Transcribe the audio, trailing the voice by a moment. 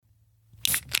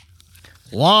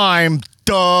Lime,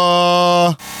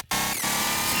 duh.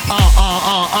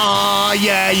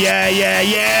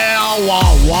 Yeah.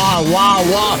 Wah.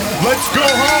 Let's go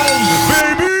home,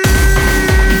 baby.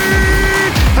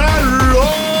 Hello.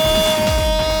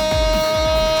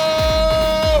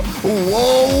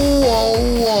 Whoa.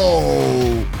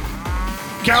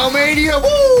 Calmania,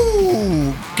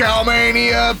 woo.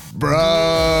 Calmania,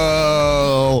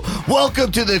 bro.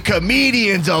 Welcome to the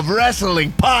Comedians of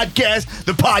Wrestling podcast,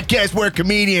 the podcast where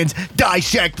comedians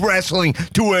dissect wrestling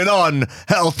to an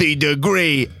unhealthy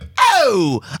degree.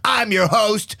 Oh, I'm your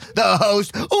host, the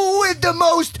host with the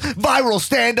most viral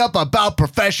stand-up about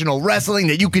professional wrestling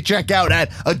that you can check out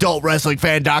at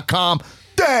adultwrestlingfan.com.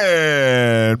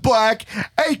 Dan Black,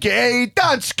 a.k.a.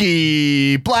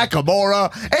 Donsky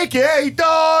Blackamora, a.k.a.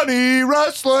 Donnie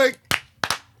Wrestling.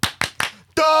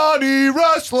 Donnie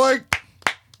Wrestling.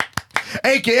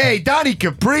 A.k.a. Donnie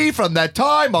Capri from that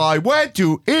time I went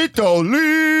to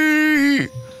Italy.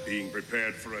 Being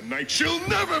prepared for a night she'll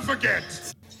never forget.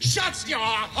 Shuts your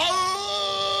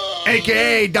hole.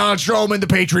 A.k.a. Don Strowman, the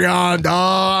Patreon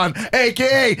Don.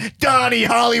 A.k.a. Donnie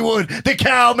Hollywood, the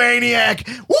Cow Maniac.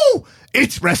 Woo!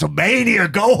 It's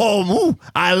WrestleMania. Go home. Woo!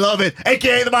 I love it.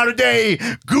 A.k.a. the modern day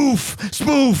goof,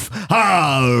 spoof,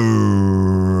 Raja.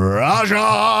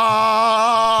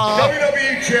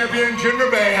 WWE Champion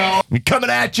Jinder Mahal. Coming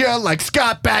at you like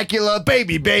Scott Bakula,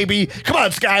 baby. Come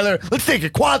on, Skyler. Let's take a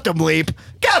quantum leap.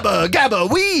 Gabba,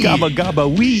 wee.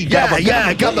 Gabba, wee.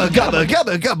 Yeah,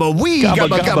 gabba, wee.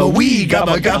 Gabba, wee.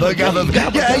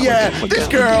 Gabba. Yeah. This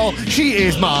girl, she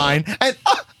is mine. And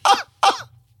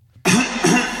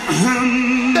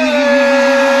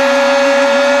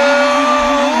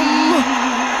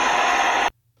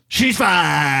she's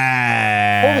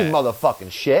fine. Holy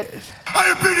motherfucking shit. I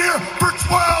have been here for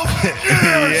 12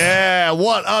 years. Yeah,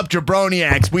 what up,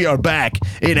 jabroniacs? We are back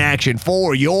in action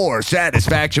for your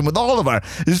satisfaction with all of our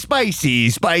spicy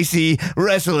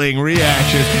wrestling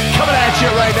reactions. Coming at you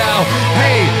right now.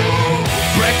 Hey,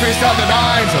 breakfast on the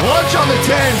 9s, lunch on the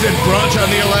 10s, and brunch on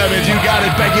the 11s. You got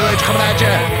it, Becky Lynch coming at you.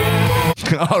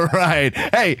 All right.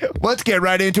 Hey, let's get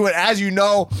right into it. As you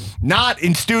know, not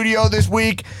in studio this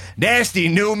week, Nasty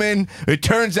Newman. It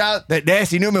turns out that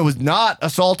Nasty Newman was not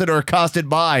assaulted or accosted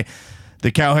by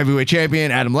the Cow Heavyweight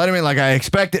Champion, Adam Letterman, like I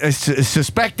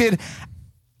suspected.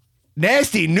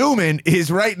 Nasty Newman is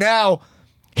right now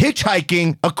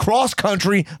hitchhiking across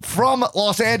country from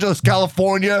Los Angeles,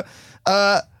 California,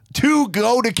 to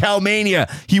go to Calmania.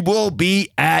 He will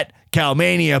be at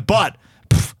Calmania, but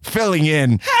filling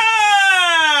in.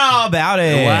 How about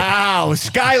it? Wow.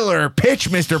 Skyler Pitch,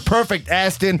 Mr. Perfect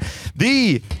Aston,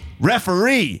 the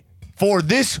referee for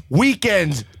this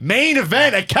weekend's main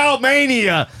event at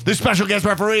Calmania, the special guest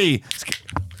referee.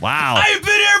 Wow. I've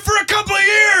been here for a couple of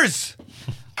years.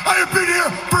 I have been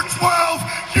here for 12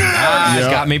 years. It's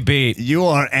got me beat. You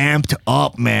are amped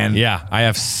up, man. Yeah, I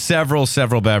have several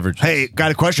beverages. Hey,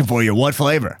 got a question for you. What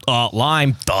flavor?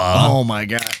 Lime. Oh, my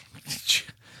God.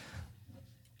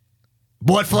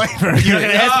 What flavor? You're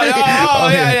gonna ask me?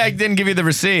 Yeah, I didn't give you the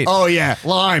receipt. Oh, yeah.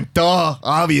 Lime. Duh.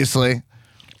 Obviously.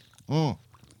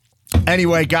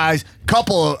 Anyway, guys,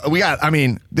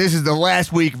 this is the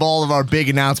last week of all of our big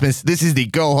announcements. This is the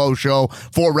Go-Ho show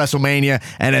for WrestleMania.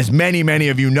 And as many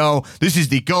of you know, this is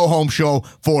the Go-Home show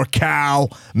for Cow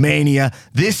Mania.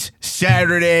 This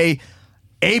Saturday,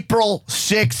 April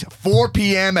 6th, 4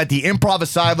 p.m. at the Improv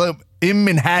Asylum in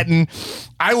Manhattan.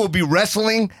 I will be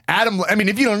wrestling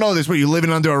if you don't know this, you're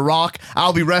living under a rock.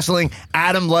 I'll be wrestling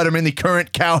Adam Letterman, the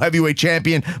current Cow Heavyweight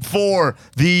Champion, for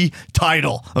the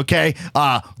title, okay?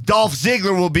 Dolph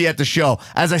Ziggler will be at the show.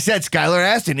 As I said, Skyler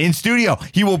Aston in studio.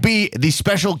 He will be the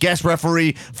special guest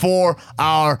referee for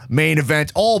our main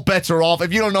event. All bets are off.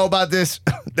 If you don't know about this,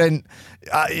 then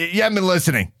you haven't been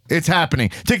listening. It's happening.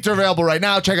 Tickets are available right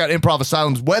now. Check out Improv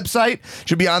Asylum's website.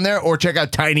 Should be on there. Or check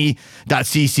out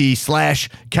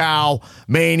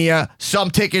tiny.cc/cowmania.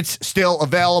 Some tickets still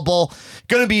available.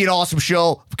 Going to be an awesome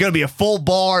show. Going to be a full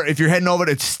bar. If you're heading over,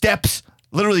 it's steps,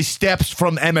 literally steps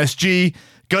from MSG.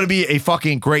 Going to be a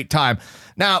fucking great time.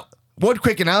 Now, one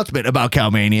quick announcement about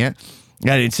Calmania.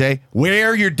 I didn't say,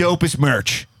 wear your dopest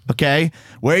merch. Okay?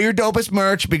 Wear your dopest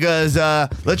merch because,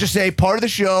 let's just say, part of the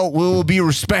show we will be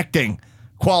respecting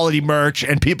quality merch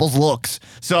and people's looks.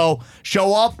 So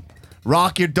show up,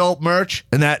 rock your dope merch,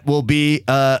 and that will be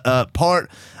part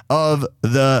of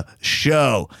the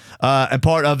show and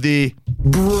part of the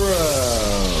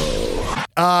bro.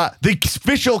 the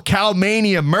official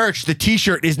Calmania merch, the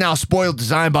t-shirt, is now spoiled,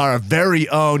 designed by our very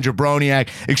own Jabroniac,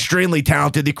 extremely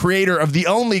talented, the creator of the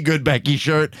only Good Becky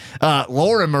shirt.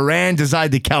 Laura Moran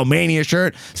designed the Calmania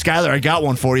shirt. Skylar, I got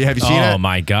one for you. Have you seen it? Oh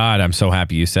my God, I'm so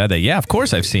happy you said that. Yeah, of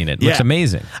course I've seen it. Looks Yeah.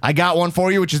 amazing. I got one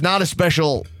for you, which is not a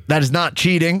special. That is not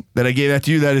cheating. That I gave that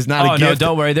to you. That is not a Oh, gift. no,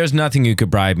 don't worry. There's nothing you could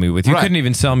bribe me with. You Right. couldn't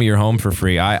even sell me your home for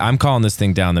free. I'm calling this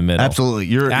thing down the middle. Absolutely.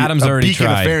 You're Adam's a already beacon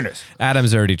tried. of fairness.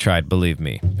 Adam's already tried, believe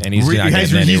me. And he's not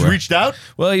He's getting anywhere. reached out?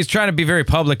 Well, he's trying to be very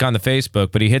public on the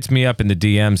Facebook, but he hits me up in the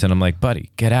DMs, and I'm like,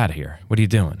 buddy, get out of here. What are you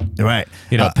doing? Right.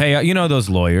 You know, those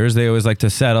lawyers, they always like to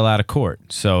settle out of court.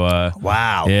 So,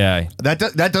 Wow. yeah.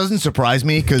 That doesn't surprise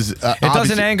me because It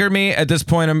doesn't anger me at this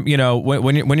point. I'm,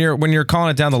 when you're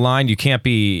calling it down the line, you can't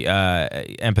be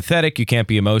empathetic. You can't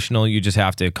be emotional. You just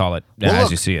have to call it as look,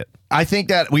 you see it. I think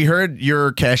that we heard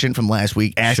your cash in from last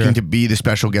week asking Sure. to be the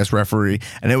special guest referee,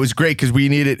 and it was great because we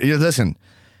needed. Listen,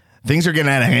 things are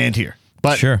getting out of hand here,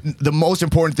 but Sure. the most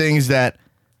important thing is that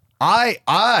I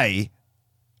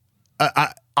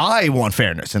want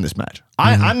fairness in this match.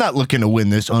 I'm not looking to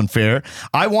win this unfair.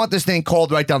 I want this thing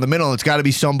called right down the middle. And it's got to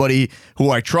be somebody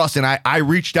who I trust. And I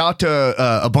reached out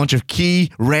to a bunch of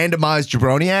key randomized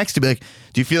Jabroniacs to be like,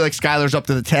 do you feel like Skylar's up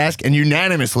to the task? And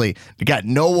unanimously, you got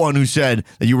no one who said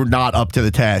that you were not up to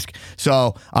the task.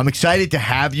 So I'm excited to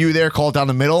have you there, called down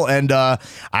the middle. And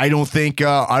I don't think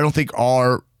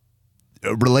our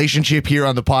relationship here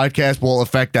on the podcast will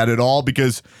affect that at all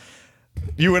because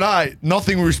you and I,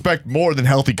 nothing we respect more than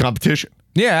healthy competition.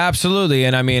 Yeah, absolutely.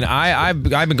 And I mean, I've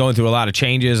been going through a lot of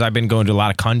changes. I've been going to a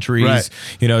lot of countries.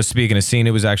 Right. Speaking of scene,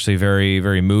 it was actually very,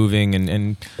 very moving.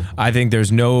 And I think there's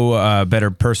no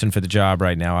better person for the job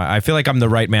right now. I feel like I'm the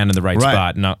right man in the right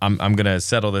spot. And I'm going to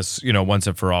settle this, once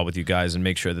and for all with you guys and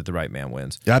make sure that the right man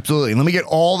wins. Absolutely. Let me get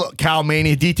all the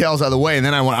Calmania details out of the way, and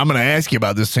then I'm going to ask you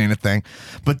about this Cena thing.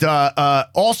 But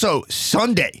also,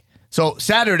 Sunday. So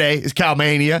Saturday is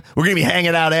Calmania. We're going to be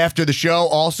hanging out after the show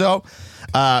also.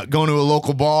 Going to a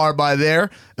local bar by there.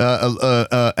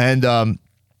 And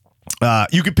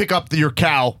you can pick up your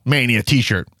Calmania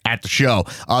t-shirt at the show.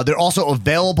 They're also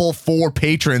available for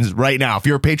patrons right now. If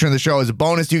you're a patron of the show, as a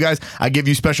bonus to you guys, I give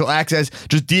you special access.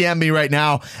 Just DM me right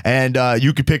now, and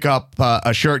you can pick up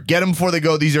a shirt. Get them before they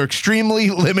go. These are extremely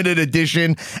limited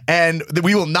edition, and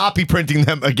we will not be printing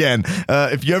them again.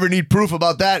 If you ever need proof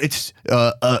about that, it's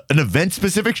an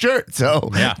event-specific shirt, so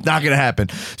not going to happen.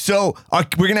 So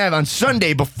we're going to have on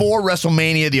Sunday, before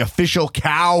WrestleMania, the official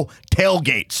Cow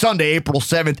Tailgate, Sunday, April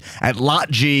 7th at Lot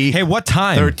G. Hey, what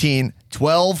time?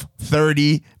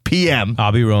 12:30 p.m.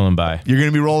 I'll be rolling by. You're going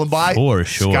to be rolling by? For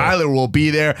sure. Skylar will be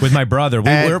there. With my brother.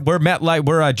 We're MetLife.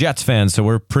 We're Jets fans, so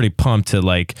we're pretty pumped to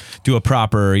do a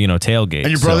proper, tailgate.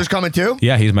 And your brother's coming too?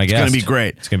 Yeah, he's my guest. It's going to be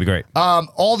great. It's going to be great.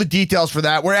 All the details for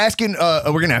that. We're asking, we're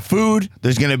going to have food.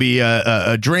 There's going to be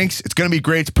drinks. It's going to be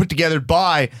great. It's put together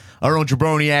by our own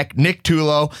Jabroniac, Nick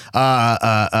Tulo.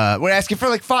 We're asking for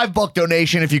 $5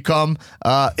 donation if you come.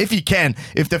 If you can.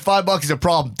 If the $5 is a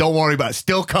problem, don't worry about it.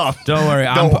 Still come. Don't worry.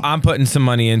 I'm putting some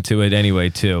money into it anyway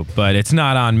too, but it's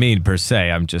not on me per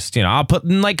se. I'm just, I'll put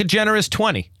in a generous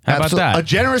 20. How about that? A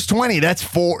generous 20. That's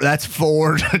four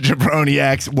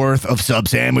Jabroniacs worth of sub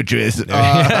sandwiches.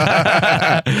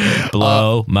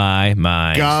 Blow my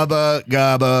mind.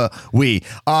 Gabba wee.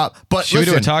 But Should we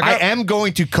do a listen, talk I up? am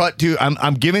going to cut to.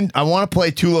 I want to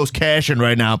play Tulo's cash in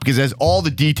right now because there's all the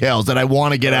details that I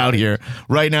want to get out here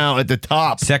right now at the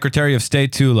top Secretary of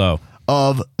State Tulo.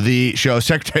 of the show.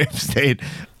 Secretary of State.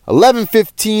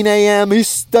 11:15 a.m.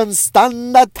 Eastern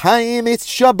Standard Time.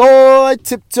 It's your boy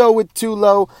Tiptoe with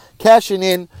Tulo cashing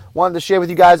in. Wanted to share with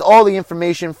you guys all the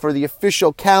information for the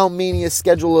official Calmania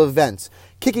schedule of events.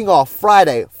 Kicking off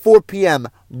Friday, 4 p.m.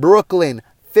 Brooklyn,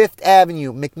 5th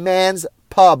Avenue, McMahon's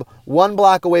Pub, 1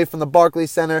 block away from the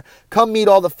Barclays Center. Come meet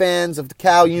all the fans of the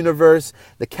Cal universe,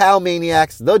 the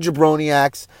Calmaniacs, the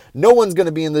Jabroniacs. No one's going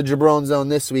to be in the Jabron zone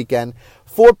this weekend.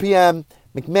 4 p.m.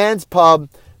 McMahon's Pub.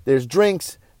 There's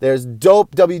drinks. There's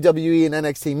dope WWE and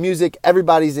NXT music.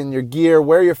 Everybody's in your gear.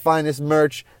 Wear your finest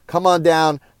merch. Come on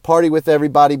down. Party with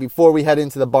everybody before we head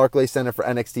into the Barclays Center for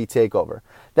NXT TakeOver.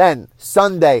 Then,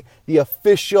 Sunday, the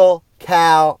official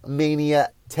Calmania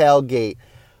Tailgate.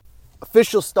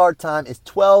 Official start time is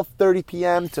 12:30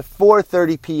 p.m. to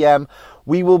 4:30 p.m.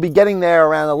 We will be getting there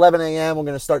around 11 a.m. We're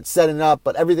going to start setting up,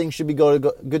 but everything should be good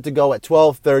to go at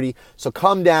 12:30. So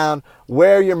come down,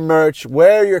 wear your merch,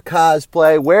 wear your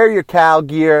cosplay, wear your cow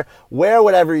gear, wear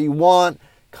whatever you want.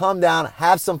 Come down,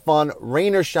 have some fun,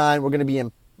 rain or shine. We're going to be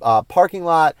in parking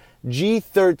lot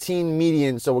G13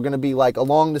 median. So we're going to be like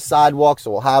along the sidewalk,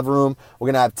 so we'll have room. We're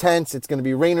going to have tents. It's going to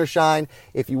be rain or shine.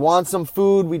 If you want some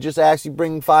food, we just ask you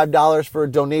bring $5 for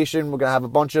a donation. We're going to have a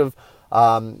bunch of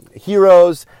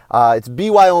heroes. It's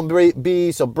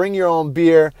BYOB, so bring your own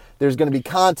beer. There's going to be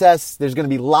contests. There's going to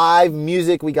be live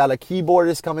music. We got a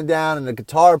keyboardist coming down and a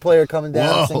guitar player coming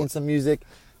down singing some music.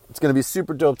 It's going to be a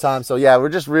super dope time. So, yeah, we're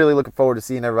just really looking forward to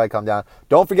seeing everybody come down.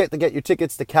 Don't forget to get your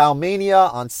tickets to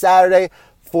Calmania on Saturday,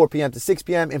 4 p.m. to 6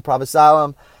 p.m. Improv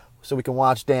Asylum, so we can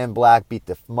watch Dan Black beat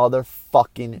the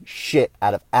motherfucking shit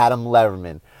out of Adam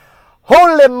Letterman.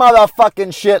 Holy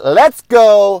motherfucking shit. Let's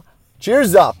go.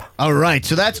 Cheers up. All right,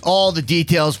 so that's all the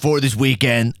details for this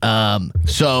weekend.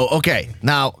 Okay,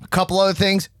 now a couple other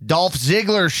things. Dolph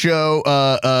Ziggler show.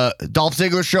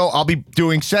 I'll be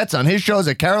doing sets on his shows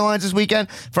at Caroline's this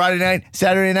weekend, Friday night,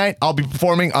 Saturday night. I'll be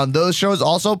performing on those shows.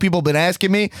 Also, people have been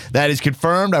asking me. That is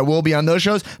confirmed. I will be on those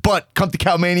shows. But come to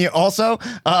Calmania also.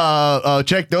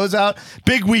 Check those out.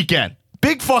 Big weekend.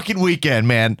 Big fucking weekend,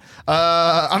 man.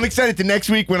 I'm excited to next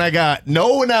week when I got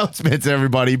no announcements,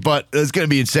 everybody, but it's going to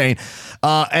be insane.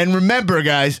 And remember,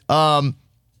 guys,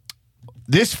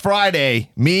 this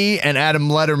Friday, me and Adam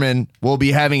Letterman will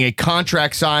be having a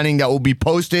contract signing that will be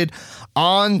posted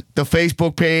on the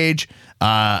Facebook page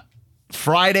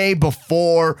Friday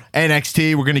before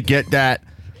NXT. We're going to get that,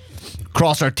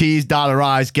 cross our T's, dot our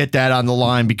I's, get that on the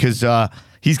line because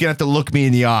he's going to have to look me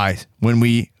in the eyes when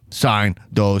we sign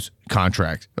those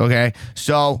contracts. Okay,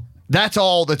 so that's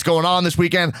all that's going on this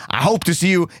weekend. I hope to see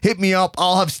you. Hit me up.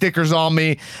 I'll have stickers on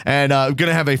me, and I'm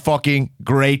gonna have a fucking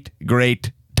great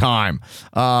time.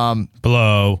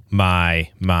 Blow my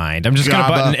mind. I'm just gonna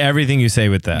button everything you say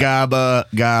with that.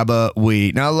 Gabba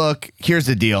we. Now look, here's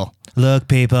the deal. Look,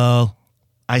 people.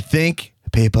 I think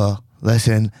people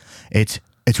listen. It's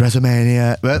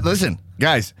WrestleMania. But listen,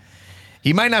 guys,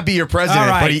 he might not be your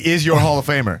president, but he is your Hall of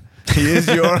Famer. He is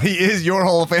your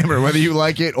Hall of Famer, whether you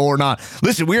like it or not.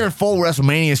 Listen, we're in full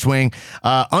WrestleMania swing.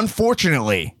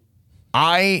 Unfortunately,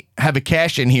 I have a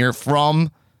cash in here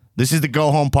from. This is the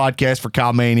Go Home podcast for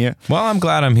Calmania. Well, I'm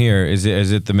glad I'm here. Is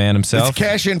it the man himself? It's a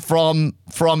cash in from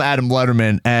Adam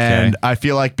Letterman, and I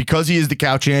feel like because he is the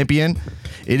Cow champion,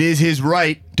 it is his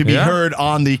right to be heard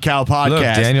on the Cow podcast. Look,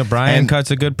 Daniel Bryan cuts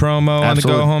a good promo on the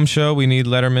Go Home show. We need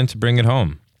Letterman to bring it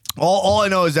home. All I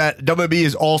know is that WWE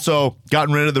has also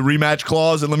gotten rid of the rematch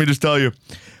clause, and let me just tell you,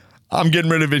 I'm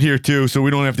getting rid of it here too, so we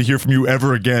don't have to hear from you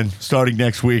ever again starting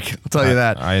next week. I'll tell you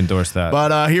that. I endorse that.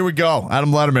 But here we go.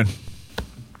 Adam Letterman.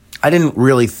 I didn't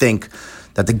really think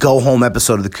that the Go Home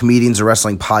episode of the Comedians of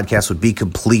Wrestling podcast would be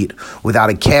complete without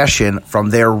a cash-in from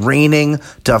their reigning,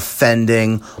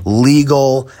 defending,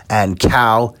 legal, and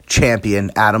Cow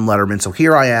champion, Adam Letterman. So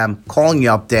here I am, calling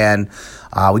you up, Dan.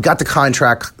 We got the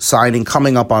contract signing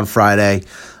coming up on Friday.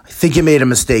 I think you made a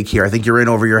mistake here. I think you're in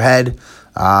over your head.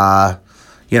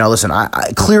 Listen,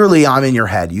 clearly I'm in your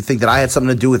head. You think that I had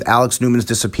something to do with Alex Newman's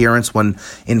disappearance when,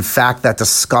 in fact, that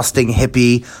disgusting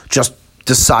hippie just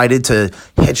decided to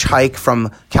hitchhike from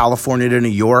California to New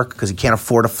York because he can't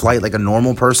afford a flight like a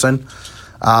normal person.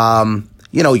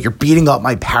 You're beating up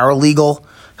my paralegal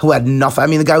who had nothing. I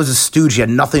mean, the guy was a stooge. He had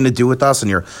nothing to do with us, and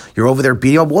you're over there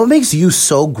beating up. What makes you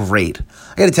so great?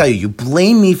 I got to tell you, you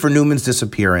blame me for Newman's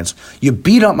disappearance. You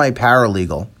beat up my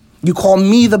paralegal. You call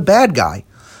me the bad guy.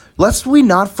 Lest we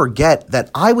not forget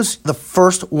that I was the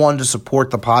first one to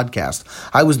support the podcast.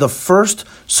 I was the first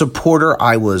supporter.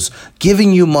 I was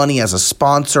giving you money as a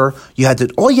sponsor.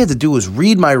 All you had to do was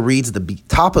read my reads at the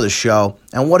top of the show.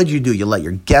 And what did you do? You let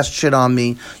your guest shit on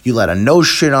me. You let a no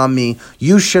shit on me.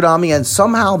 You shit on me. And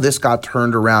somehow this got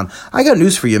turned around. I got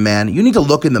news for you, man. You need to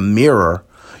look in the mirror.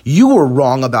 You were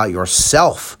wrong about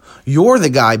yourself. You're the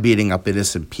guy beating up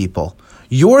innocent people.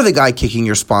 You're the guy kicking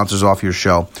your sponsors off your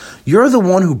show. You're the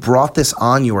one who brought this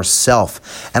on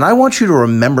yourself. And I want you to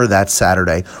remember that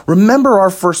Saturday. Remember our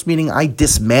first meeting, I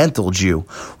dismantled you.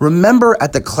 Remember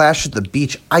at the Clash at the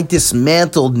Beach, I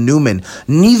dismantled Newman.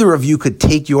 Neither of you could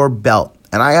take your belt.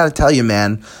 And I got to tell you,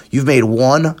 man, you've made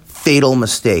one fatal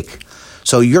mistake.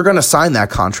 So you're going to sign that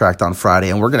contract on Friday,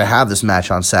 and we're going to have this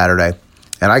match on Saturday.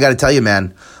 And I got to tell you,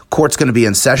 man, court's going to be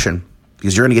in session.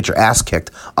 Because you're going to get your ass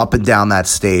kicked up and down that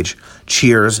stage.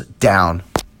 Cheers, down.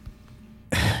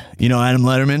 Adam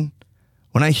Letterman,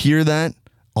 when I hear that,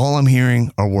 all I'm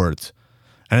hearing are words.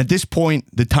 And at this point,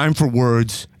 the time for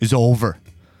words is over.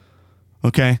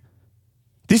 Okay?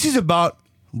 This is about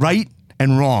right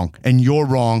and wrong. And you're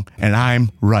wrong, and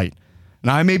I'm right. And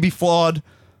I may be flawed.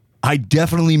 I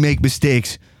definitely make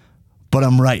mistakes, but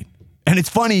I'm right. And it's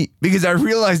funny because I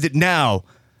realized it now,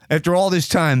 after all this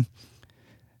time,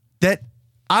 that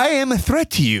I am a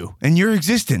threat to you and your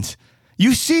existence.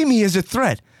 You see me as a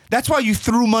threat. That's why you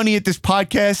threw money at this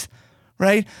podcast,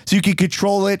 right? So you can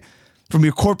control it from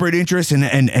your corporate interests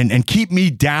and keep me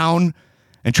down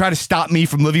and try to stop me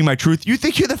from living my truth. You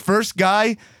think you're the first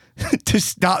guy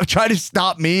to try to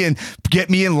stop me and get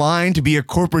me in line to be a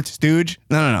corporate stooge?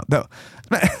 No.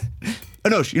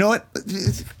 Anosh, you know what?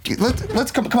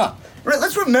 Let's come on.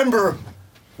 Let's remember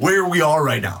where we are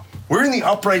right now. We're in the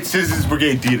Upright Citizens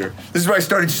Brigade Theater. This is where I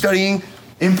started studying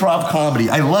improv comedy.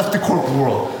 I left the corporate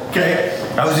world, okay?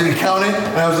 I was an accountant,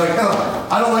 and I was like, no,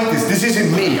 I don't like this. This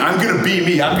isn't me. I'm gonna be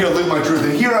me. I'm gonna live my truth.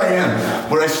 And here I am,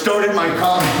 where I started my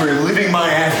comedy career, living my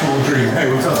actual dream.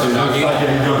 Hey, what's up, dude? How you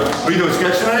doing? What are you doing,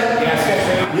 sketch tonight? Yeah, sketch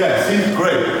tonight. Yeah, see?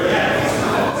 Great.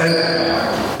 Yeah.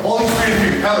 And all these creative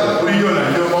people, Helen, what are you doing now?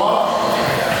 You doing law?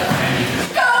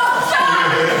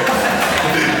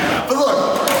 But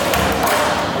look,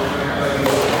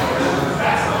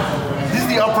 this is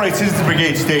the Upright Citizens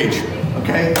Brigade stage.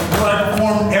 Okay? Where I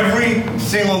perform every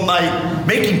single night,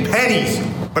 making pennies,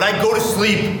 but I go to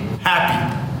sleep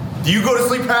happy. Do you go to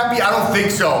sleep happy? I don't think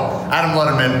so, Adam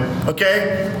Letterman.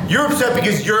 Okay? You're upset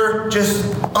because you're just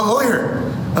a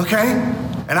lawyer. Okay?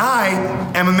 And I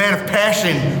am a man of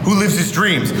passion who lives his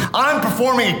dreams. I'm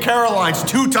performing at Caroline's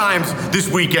 2 times this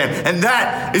weekend, and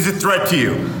that is a threat to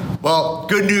you. Well,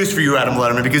 good news for you, Adam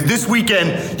Letterman, because this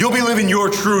weekend, you'll be living your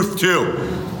truth too.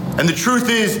 And the truth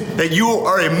is that you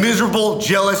are a miserable,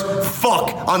 jealous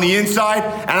fuck on the inside,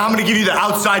 and I'm gonna give you the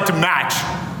outside to match.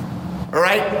 All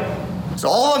right? So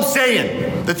all I'm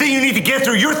saying, the thing you need to get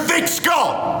through your thick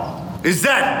skull is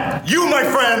that you, my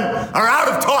friend, are out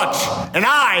of touch, and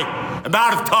I am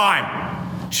out of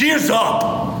time. Cheers up.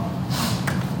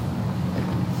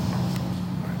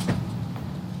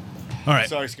 All right.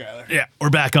 Sorry, Skyler. Yeah, we're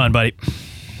back on, buddy.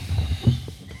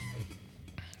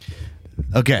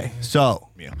 Okay, so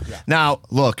now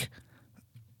look,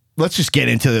 let's just get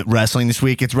into the wrestling this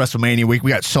week. It's WrestleMania week.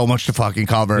 We got so much to fucking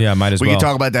cover. Yeah, might as well. We can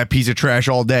talk about that piece of trash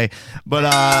all day, but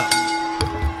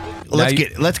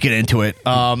let's get into it.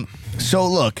 So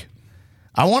look,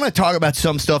 I want to talk about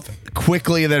some stuff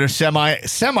quickly that are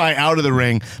semi out of the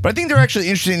ring, but I think they're actually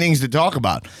interesting things to talk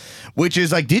about. Which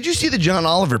is like, did you see the John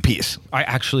Oliver piece? I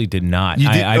actually did not. You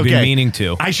did? I've been meaning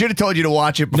to. I should have told you to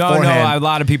watch it beforehand. No, a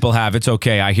lot of people have. It's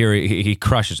okay. I hear he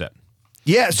crushes it.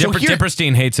 Yeah, so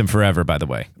Dipperstein hates him forever, by the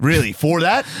way. Really? For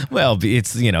that? Well,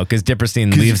 it's, because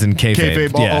Dipperstein lives in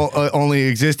kayfabe. Only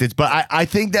existence. But I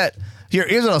think that,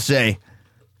 here's what I'll say.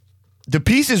 The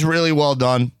piece is really well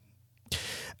done.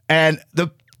 And the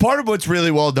part of what's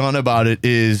really well done about it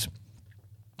is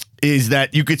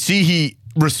that you could see he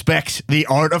respects the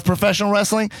art of professional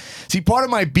wrestling. See, part of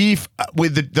my beef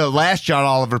with the last John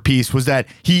Oliver piece was that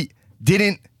he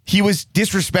was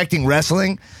disrespecting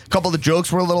wrestling. A couple of the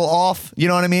jokes were a little off, you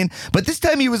know what I mean? But this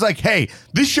time he was like, hey,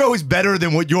 this show is better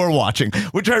than what you're watching,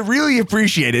 which I really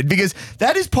appreciated because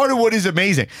that is part of what is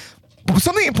amazing.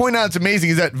 Something you point out that's amazing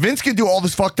is that Vince can do all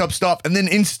this fucked up stuff, and then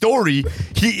in story,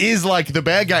 he is like the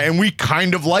bad guy, and we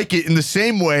kind of like it in the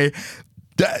same way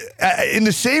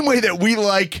that we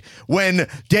like when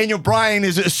Daniel Bryan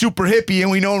is a super hippie and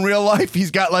we know in real life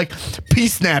he's got like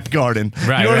Peace Snap Garden.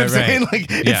 Right, you know what I'm right. saying? Like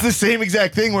it's the same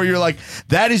exact thing where you're like,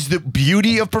 that is the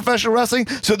beauty of professional wrestling.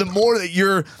 So the more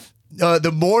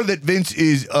that Vince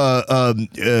is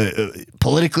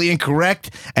politically incorrect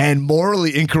and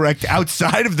morally incorrect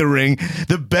outside of the ring,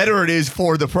 the better it is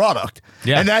for the product.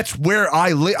 Yeah. And that's where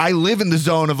I live in the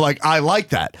zone of like, I like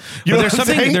that. You know there's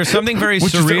something very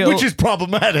surreal. Which is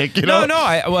problematic, you know? No,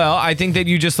 I think that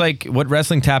you just like, what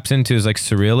wrestling taps into is like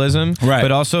surrealism. Right.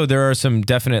 But also there are some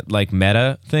definite like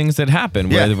meta things that happen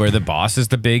where the boss is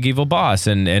the big evil boss.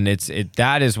 And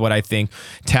that is what I think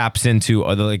taps into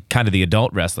like kind of the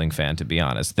adult wrestling fan, to be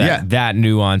honest. That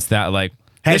nuance, that like,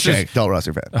 Hashtag adult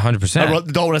wrestling fan. 100%.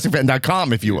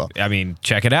 AdultWrestlingFan.com, if you will. I mean,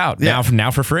 check it out now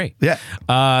for free. Yeah.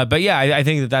 But yeah, I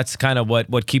think that's kind of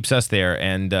what keeps us there,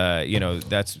 and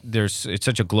it's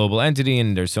such a global entity,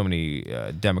 and there's so many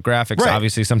demographics. Right.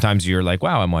 Obviously, sometimes you're like,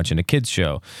 wow, I'm watching a kids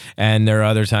show, and there are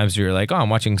other times you're like, oh,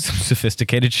 I'm watching some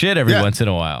sophisticated shit every once in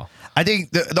a while. I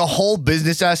think the whole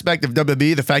business aspect of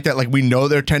WWE, the fact that like we know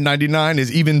they're 1099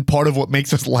 is even part of what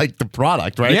makes us like the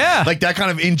product, right? Yeah, like that kind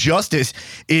of injustice.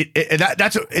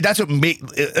 That's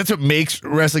what makes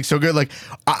wrestling so good. Like,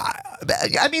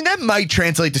 I mean, that might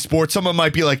translate to sports. Someone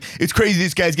might be like, it's crazy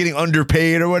this guy's getting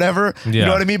underpaid or whatever. Yeah. You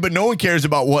know what I mean? But no one cares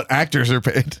about what actors are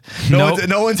paid. No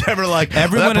one's ever like,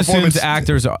 everyone assumes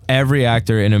every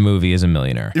actor in a movie is a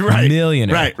millionaire. Right. A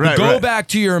millionaire. Right. Go back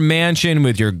to your mansion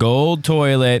with your gold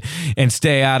toilet and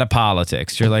stay out of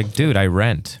politics. You're like, dude, I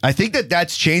rent. I think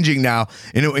that's changing now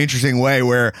in an interesting way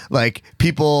where like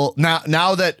people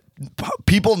now that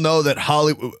people know that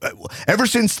Hollywood, ever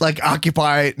since like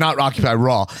Occupy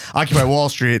Wall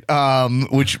Street,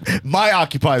 which my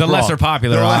Occupy The Raw, lesser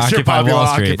popular the lesser Occupy popular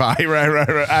Wall Street. Occupy,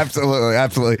 right,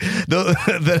 absolutely.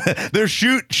 There's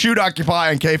shoot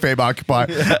Occupy and kayfabe Occupy,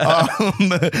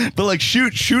 but like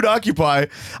shoot Occupy,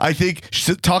 I think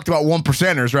talked about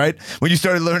 1%ers, right? When you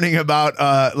started learning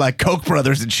about like Koch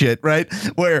brothers and shit, right?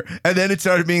 And then it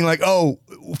started being like, oh,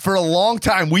 for a long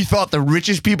time we thought the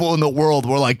richest people in the world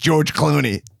were like George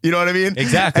Clooney. You know what I mean?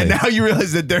 Exactly. And now you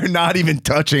realize that they're not even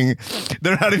touching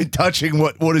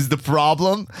what is the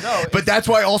problem. No, but that's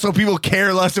why also people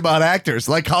care less about actors.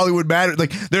 Like Hollywood matters.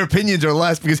 Like their opinions are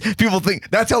less because people think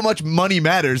that's how much money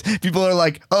matters. People are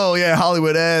like, oh yeah,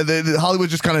 Hollywood.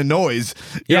 Hollywood's just kind of noise.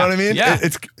 You know what I mean? Yeah.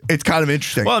 It's kind of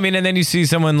interesting. Well, I mean, and then you see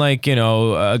someone like, you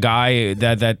know, a guy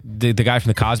the guy from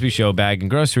the Cosby Show bagging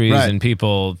groceries and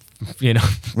people, you know,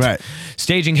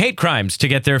 staging hate crimes to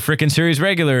get their freaking series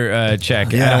regular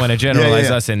check. I don't want to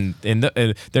generalize us in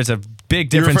there's a big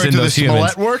difference in those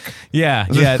humans. Smollett work? Yeah,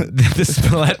 the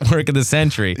Smollett work of the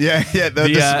century. Yeah.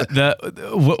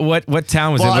 What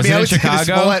town was it? Was it in Chicago? The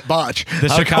Smollett botch. The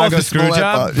Chicago screw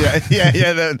job?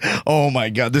 Yeah. Oh my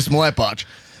God, the Smollett botch.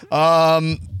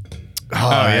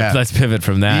 Yeah. Let's pivot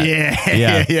from that. Yeah.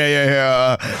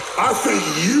 I think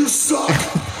you suck.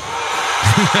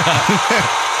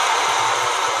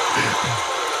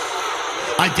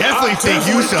 I definitely think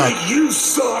you suck. You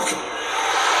suck.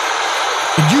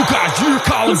 You guys, you're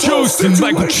Colin Jost and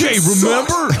Michael Che,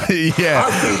 remember? Yeah.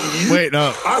 Wait,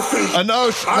 no.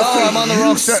 No, I'm on the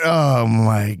wrong set. Oh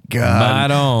my God.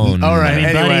 Not on. All right. I mean,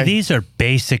 anyway. buddy, these are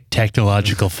basic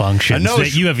technological functions Anosh.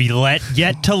 that you have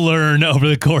yet to learn over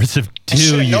the course of 2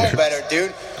 years. Know better,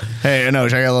 dude. Hey, Anosh,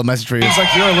 I got a little message for you. Seems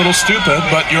like you're a little stupid,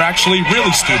 but you're actually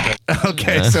really stupid.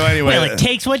 Okay, so anyway. Well, it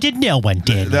takes one to know one,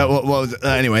 did.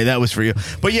 Anyway, that was for you.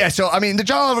 But yeah, so I mean, the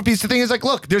John Oliver piece, the thing is like,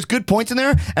 look, there's good points in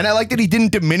there, and I like that he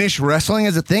didn't diminish wrestling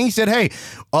as a thing. He said, hey,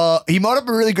 he brought up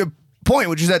a really good point,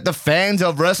 which is that the fans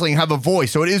of wrestling have a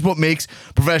voice. So it is what makes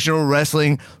professional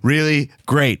wrestling really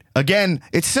great. Again,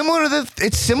 it's similar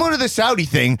to the Saudi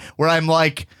thing where I'm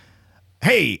like,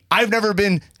 hey, I've never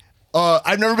been a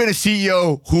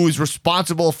CEO who is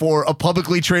responsible for a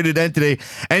publicly traded entity,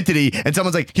 and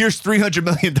someone's like, here's $300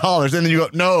 million. And then you go,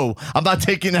 no, I'm not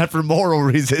taking that for moral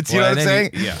reasons. You know what I'm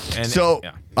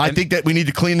saying? I think that we need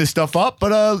to clean this stuff up,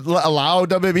 but allow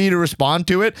WWE to respond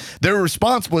to it. Their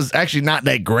response was actually not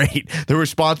that great. Their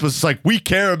response was like, we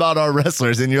care about our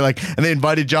wrestlers. And you're like, and they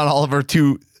invited John Oliver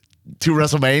to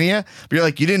WrestleMania. But you're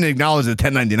like, you didn't acknowledge the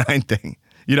 1099 thing,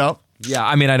 you know? Yeah,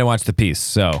 I mean, I didn't watch the piece,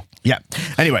 so. Yeah.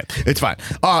 Anyway, it's fine.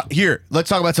 Here, let's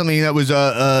talk about something that was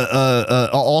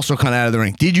also kind of out of the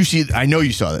ring. Did you see? I know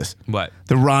you saw this. What?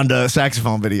 The Ronda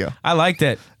saxophone video. I liked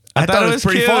it. I thought it was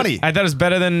pretty cute. funny. I thought it was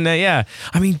better than, I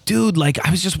mean, dude, like,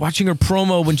 I was just watching her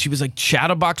promo when she was, like,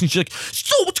 shadowboxing. She's like,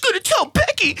 so what's going to tell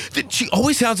Becky that she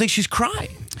always sounds like she's crying.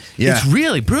 Yeah. It's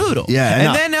really brutal. Yeah.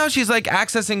 And then now she's, like,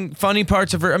 accessing funny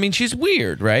parts of her. I mean, she's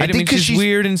weird, right? I mean, she's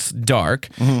weird and dark.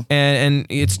 Mm-hmm. And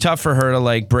it's tough for her to,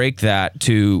 like, break that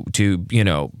to you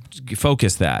know,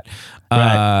 focus that.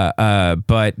 Right.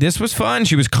 But this was fun.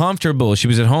 She was comfortable. She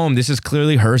was at home. This is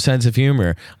clearly her sense of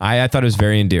humor. I thought it was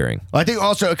very endearing. I think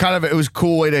also it was a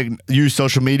cool way to use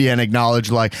social media and acknowledge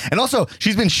and also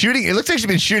she's been shooting. It looks like she's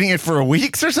been shooting it for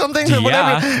weeks or something or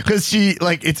whatever. Because she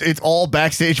it's all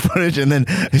backstage footage, and then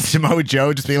Samoa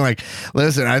Joe just being like,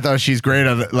 "Listen, I thought she's great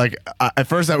on it." Like at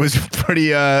first I was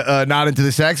pretty not into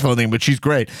the saxophone thing, but she's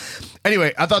great.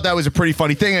 Anyway, I thought that was a pretty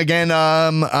funny thing. Again,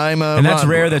 and that's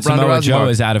rare that Samoa Joe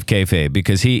is out of kayfabe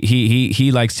because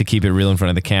he likes to keep it real in front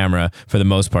of the camera for the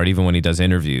most part, even when he does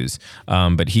interviews.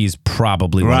 But he's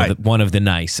probably one of the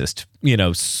nicest, you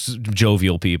know,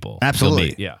 jovial people.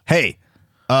 Absolutely, yeah. Hey,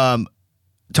 talking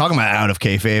about out of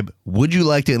kayfabe, would you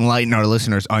like to enlighten our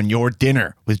listeners on your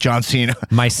dinner with John Cena?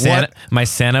 My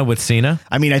Santa with Cena?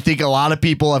 I mean, I think a lot of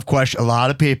people have questioned.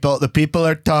 The people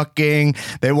are talking.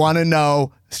 They want to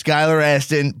know. Skylar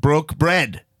Astin broke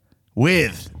bread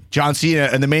with John Cena,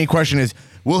 and the main question is,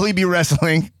 will he be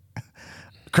wrestling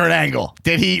Kurt Angle?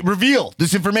 Did he reveal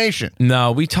this information?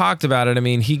 No, we talked about it. I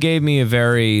mean, he gave me a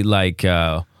very, like,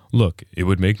 look, it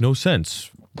would make no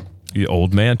sense. Two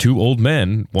old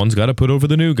men, one's got to put over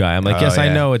the new guy. I'm like,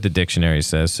 I know what the dictionary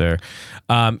says, sir.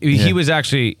 He was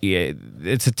actually,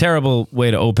 it's a terrible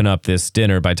way to open up this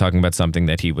dinner by talking about something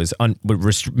that he was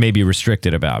maybe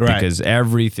restricted about, because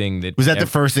everything that... Was that the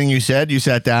first thing you said? You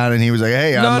sat down and he was like,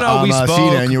 hey, we spoke.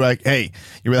 Cena, and you were like, hey,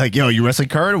 yo, you wressling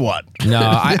Kurt or what? No,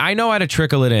 I know how to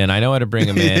trickle it in. I know how to bring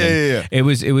him in. Yeah. It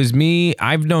was me.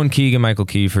 I've known Keegan-Michael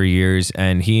Key for years,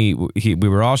 and we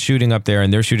were all shooting up there,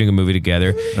 and they're shooting a movie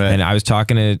together, and And I was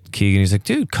talking to Keegan. He's like,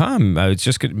 dude, come. It's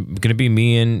just going to be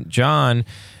me and John.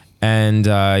 And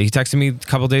he texted me a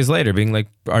couple days later being like,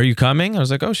 are you coming? I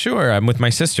was like, oh, sure. I'm with my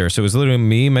sister. So it was literally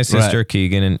me, my sister,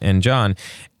 Keegan, and John.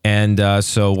 And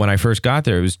so when I first got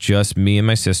there, it was just me and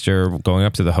my sister going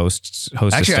up to the hostess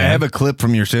Actually, stand. I have a clip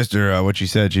from your sister, what she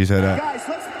said. She said, Guys,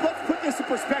 let's put this in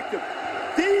perspective.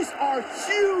 These are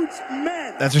huge men.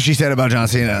 that's what she said about John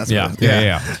Cena. That's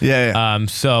Yeah.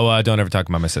 So don't ever talk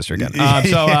about my sister again.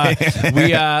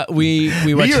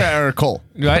 We went you or Cole.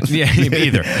 What? Yeah,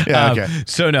 either. Yeah, okay.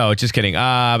 So no, just kidding.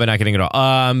 But not kidding at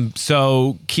all.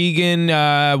 So Keegan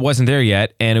wasn't there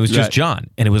yet, and it was just John,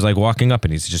 and it was like walking up,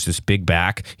 and he's just this big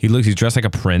back. He's dressed like a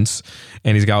prince,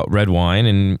 and he's got red wine,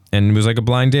 and it was like a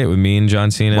blind date with me and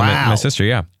John Cena and my sister.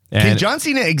 Yeah. And Can John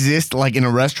Cena exist like in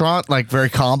a restaurant, like very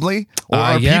calmly, or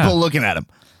are people looking at him?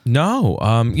 No,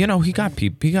 he got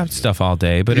stuff all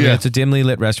day, but I mean, it's a dimly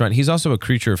lit restaurant. He's also a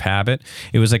creature of habit.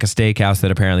 It was like a steakhouse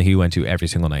that apparently he went to every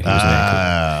single night. He was in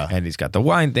Vancouver. And he's got the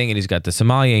wine thing, and he's got the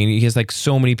sommelier, and he has like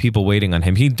so many people waiting on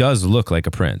him. He does look like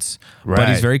a prince, but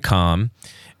he's very calm.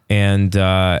 And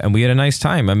we had a nice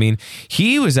time. I mean,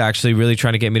 he was actually really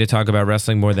trying to get me to talk about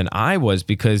wrestling more than I was,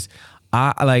 because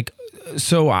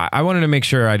So I wanted to make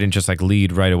sure I didn't just like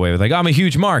lead right away with like, I'm a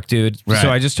huge Mark, dude. Right. So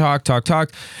I just talked.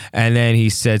 And then he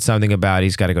said something about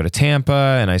he's got to go to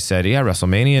Tampa. And I said, yeah,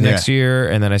 WrestleMania next year.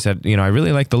 And then I said, I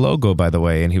really like the logo, by the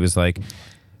way. And he was like,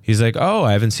 oh,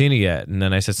 I haven't seen it yet. And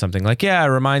then I said something like, yeah, it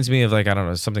reminds me of like, I don't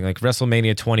know, something like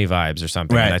WrestleMania 20 vibes or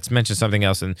something. Right. And I mentioned something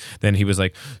else. And then he was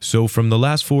like, so from the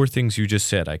last 4 things you just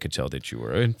said, I could tell that you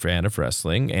were a fan of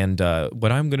wrestling. And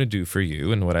what I'm going to do for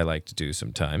you, and what I like to do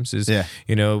sometimes is,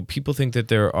 people think that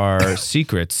there are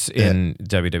secrets in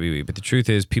WWE, but the truth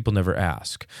is people never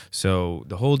ask. So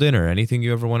the whole dinner, anything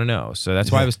you ever want to know. So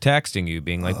that's why I was texting you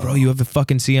being like, bro, you have a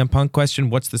fucking CM Punk question?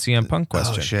 What's the CM Punk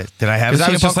question? Oh, shit. Did I have a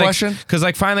CM Punk question? Because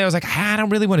like finally I was like, I don't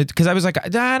really want to, because I was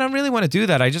like, I don't really want to do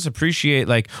that. I just appreciate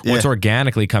like what's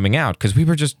organically coming out, because we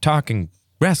were just talking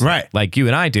wrestling, like you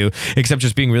and I do, except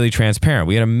just being really transparent.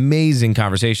 We had amazing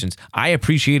conversations. I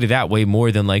appreciated that way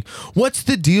more than like, what's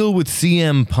the deal with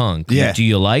CM Punk? Yeah. Do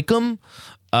you like him?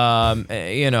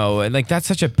 And like that's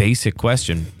such a basic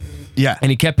question. Yeah.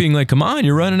 And he kept being like, come on,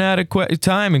 you're running out of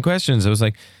time and questions. I was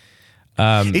like,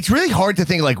 it's really hard to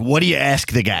think like, what do you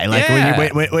ask the guy? Like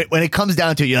when it comes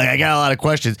down to it, you're like, I got a lot of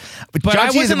questions. But I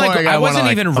wasn't like, I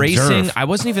wasn't even racing. I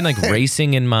wasn't even like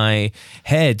racing in my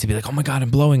head to be like, oh my God,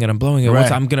 I'm blowing it.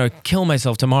 Right. I'm going to kill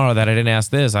myself tomorrow that I didn't ask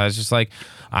this. I was just like,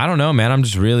 I don't know, man. I'm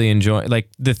just really enjoying like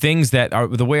the things that are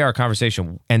the way our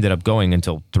conversation ended up going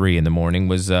until 3 a.m.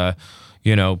 was,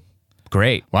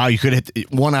 great. Wow, you could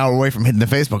hit 1 hour away from hitting the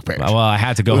Facebook page. Well, I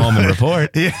had to go home and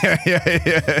report. Yeah.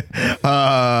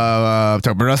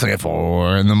 Talking about wrestling at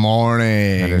 4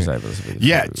 a.m.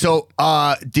 Yeah. So,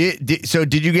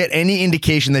 did you get any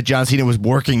indication that John Cena was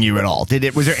working you at all?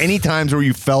 Was there any times where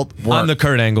you felt work? On the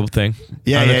Kurt Angle thing?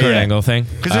 Yeah, on the Kurt Angle thing?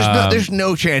 Because there's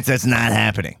no chance that's not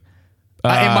happening. In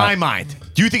my mind.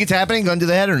 Do you think it's happening? Gun to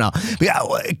the head or no? But yeah,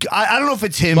 I don't know if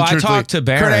it's him. Well, I talked to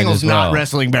Baron. Kurt Angle's as well. not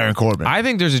wrestling Baron Corbin. I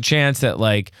think there's a chance that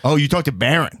like. Oh, you talked to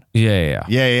Baron?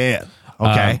 Yeah.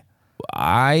 Okay.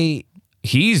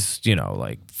 He's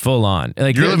like full on.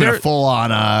 Like you're living a full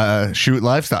on shoot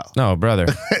lifestyle. No, brother.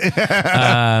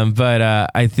 But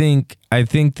I think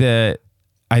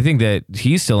that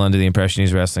he's still under the impression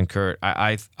he's wrestling Kurt.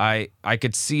 I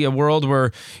could see a world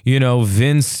where,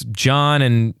 Vince, John,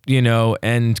 and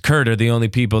Kurt are the only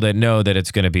people that know that it's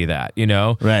going to be that,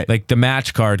 Right. Like the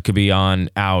match card could be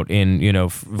out in,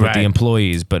 with the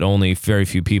employees, but only very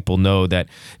few people know that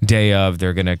day of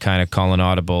they're going to kind of call an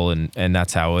audible and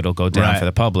that's how it'll go down for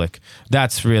the public.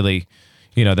 That's really...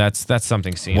 that's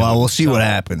something seen. Well, we'll see what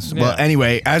happens. Yeah. Well,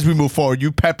 anyway, as we move forward,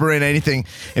 you pepper in anything.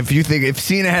 If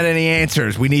Cena had any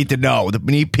answers, we need to know.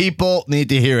 People need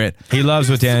to hear it. He loves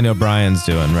what Daniel Bryan's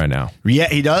doing right now. Yeah,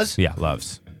 he does? Yeah,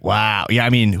 loves. Wow. Yeah, I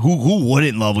mean, who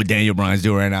wouldn't love what Daniel Bryan's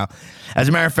doing right now? As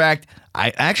a matter of fact,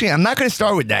 I'm not going to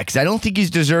start with that because I don't think he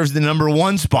deserves the number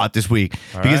 1 spot this week.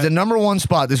 The number 1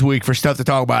 spot this week for stuff to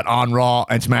talk about on Raw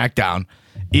and SmackDown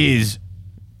is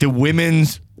the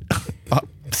women's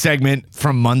segment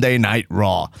from Monday Night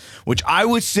Raw, which I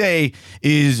would say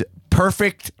is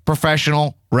perfect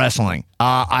professional wrestling.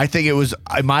 I think it was,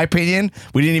 in my opinion,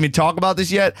 we didn't even talk about this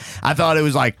yet. I thought it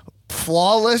was like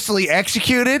flawlessly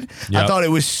executed. Yep. I thought it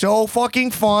was so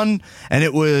fucking fun, and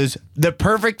it was the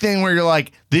perfect thing where you're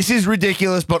like, this is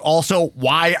ridiculous, but also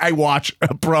why I watch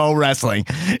pro wrestling.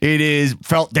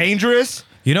 Felt dangerous.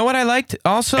 You know what I liked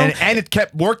also? And it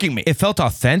kept working me. It felt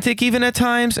authentic even at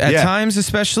times. At times,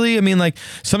 especially. I mean, like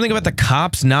something about the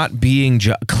cops not being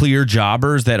clear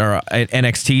jobbers that are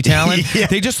NXT talent.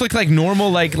 They just look like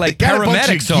normal, like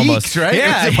paramedics almost, right?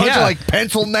 Yeah, it's a bunch of like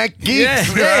pencil neck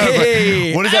geeks. Yeah.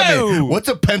 Hey, what does that mean? What's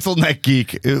a pencil neck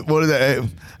geek? What is that?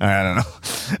 I don't know.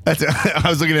 I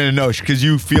was looking at a note because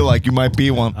you feel like you might be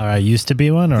one. Or I used to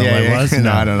be one, or I was.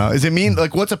 No, I don't know. Does it mean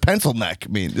like what's a pencil neck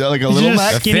mean? Like a little just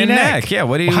neck? skinny thin neck. Yeah.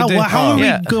 What do you? How are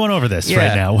we going over this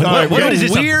right now? What is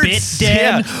this, weird, a bit,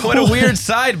 Dan? What a weird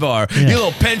sidebar. You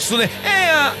little pencil neck.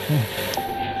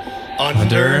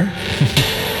 Under.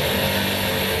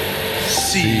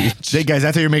 Hey guys,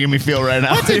 that's how you're making me feel right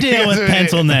now. What's the deal with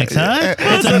pencil necks, huh?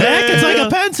 It's a neck. It's like a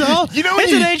pencil. You know,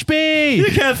 it's an HB. You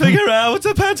can't figure out what's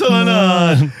a pencil or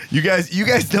not. You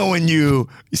guys know when you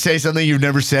say something you've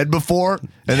never said before,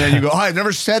 and then you go, "Oh, I've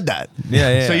never said that."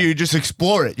 Yeah. So you just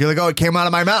explore it. You're like, "Oh, it came out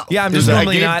of my mouth." Yeah, I'm just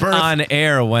normally not on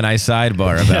air when I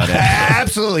sidebar about it.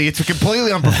 Absolutely, it's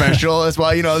completely unprofessional. That's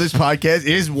why this podcast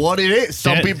is what it is.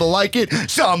 Some people like it,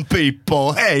 some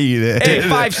people hate it. Hey,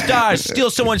 5 stars. Steal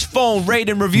someone's phone, rate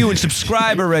and review, and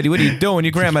subscribe already. What are you doing?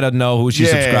 Your grandma doesn't know who she's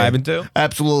subscribing to.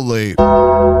 Absolutely.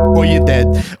 Or you're dead.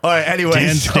 All right. Anyway,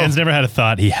 Dan's never had a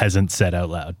thought he hasn't said out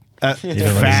loud.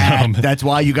 Fact. That's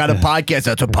why you got a podcast.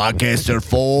 That's what podcasts are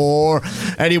for.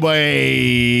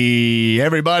 Anyway,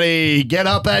 everybody, get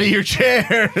up out of your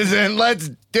chairs and let's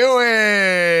do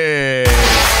it.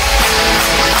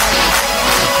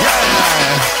 Yeah.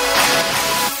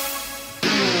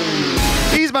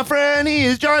 He's my friend. He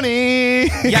is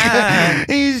Johnny. Yeah.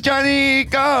 He's Johnny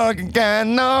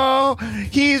Gargano.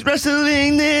 He's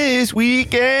wrestling this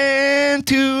weekend.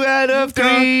 2 out of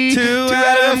 3. 2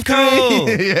 out of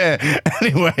 3. Yeah.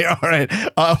 Anyway, all right.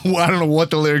 I don't know what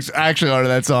the lyrics actually are to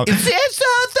that song. You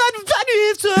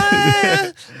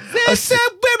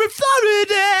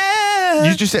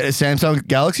just said a Samsung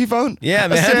Galaxy phone? Yeah,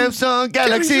 man. A Samsung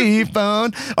Galaxy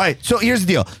phone. All right, so here's the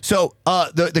deal. So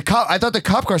the cop, I thought the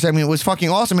cop car segment was fucking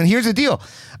awesome, and here's the deal.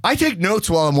 I take notes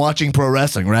while I'm watching pro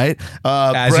wrestling, right?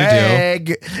 As Greg,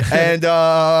 you do. And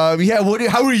how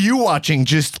are you watching?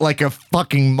 Just like a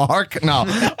fucking mark? No.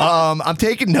 I'm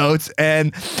taking notes,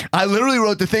 and I literally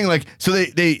wrote the thing like, so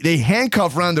they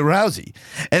handcuff Ronda Rousey,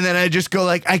 and then I just go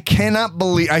like, I cannot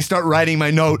believe, I start writing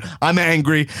my note. I'm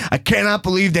angry. I cannot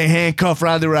believe they handcuff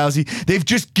Ronda Rousey. They've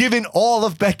just given all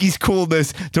of Becky's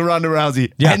coolness to Ronda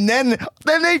Rousey. Yeah. And then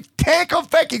they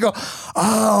handcuff Becky, go,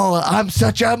 oh, I'm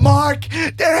such a mark.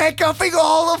 They're handcuffing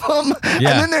all of them.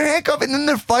 Yeah. And then they're handcuffing, and then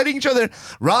they're fighting each other.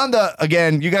 Ronda,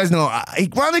 again, you guys know,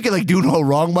 Ronda can like do no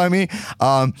wrong by me.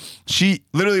 She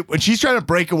literally, when she's trying to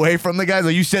break away from the guys,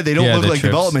 like you said, they don't look like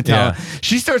trips. Development talent. Yeah.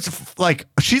 She starts like,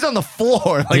 she's on the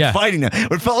floor, like fighting them.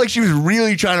 It felt like she was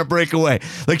really trying to break away.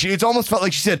 Like it almost felt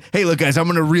like she said, hey, look guys, I'm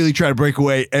going to really try to break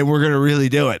away, and we're going to really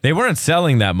do it. They weren't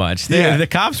selling that much. The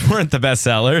cops weren't the best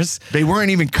sellers. They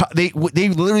weren't even, they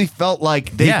literally felt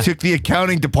like they took the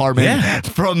accounting department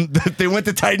from, they went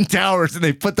to Titan Towers and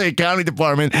they put the accounting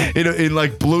department in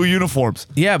like blue uniforms.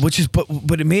 Yeah, which is,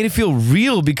 but it made it feel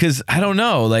real because I don't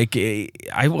know, like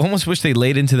I almost wish they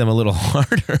laid into them a little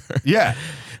harder. Yeah.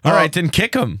 All right, then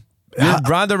kick them.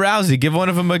 Ronda Rousey, give one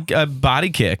of them a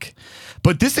body kick.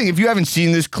 But this thing, if you haven't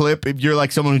seen this clip, if you're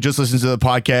like someone who just listens to the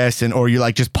podcast or you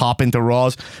like just pop into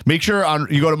Raws, make sure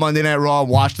you go to Monday Night Raw and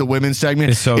watch the women's segment.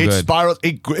 It's so good. Spirals,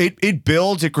 it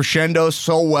builds, it crescendos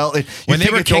so well. When they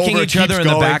were kicking each other in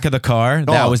the back of the car,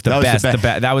 that was the best.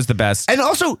 That was the best. And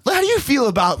also, how do you feel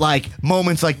about like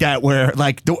moments like that where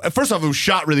like first off, it was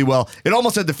shot really well. It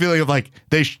almost had the feeling of like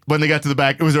when they got to the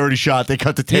back, it was already shot. They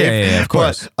cut the tape. Yeah, of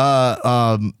course. But,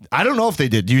 I don't know if they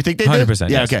did. Do you think they did? 100%.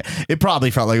 Yeah, yes. Okay. It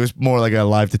probably felt like it was more like a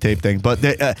live to tape thing, but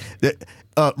Ronda,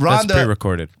 that's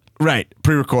pre-recorded. Right,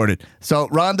 pre-recorded. So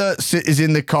Ronda is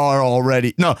in the car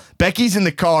already. No, Becky's in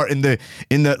the car in the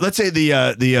let's say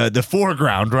the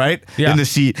foreground, right? Yeah. In the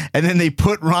seat, and then they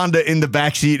put Ronda in the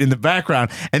back seat in the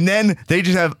background, and then they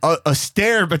just have a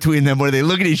stare between them where they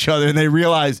look at each other and they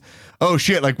realize, oh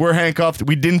shit, like we're handcuffed.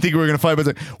 We didn't think we were gonna fight, but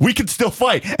it's like, we could still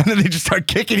fight. And then they just start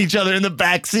kicking each other in the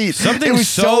back seat. Something was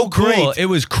so cool. It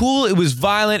was cool. It was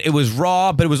violent. It was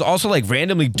raw, but it was also like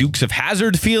randomly Dukes of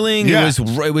Hazzard feeling. Yeah.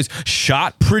 It was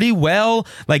shot pretty well.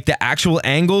 Like the actual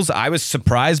angles, I was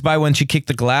surprised by when she kicked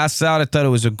the glass out. I thought it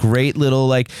was a great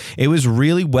little it was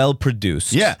really well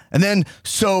produced. Yeah, and then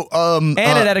and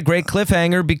it had a great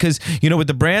cliffhanger because with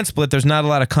the brand split, there's not a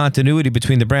lot of continuity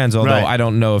between the brands. Although I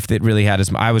don't know if it really had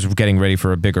I was getting getting ready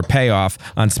for a bigger payoff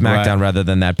on SmackDown rather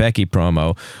than that Becky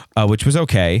promo, which was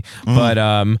okay. But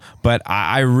I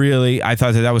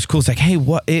thought that was cool. It's like, hey,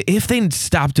 what if they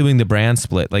stop doing the brand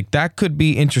split? Like, that could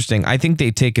be interesting. I think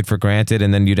they take it for granted,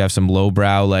 and then you'd have some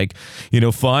lowbrow, like,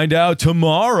 find out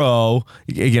tomorrow,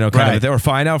 kind of, or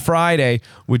find out Friday,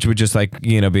 which would just like,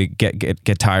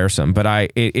 get tiresome.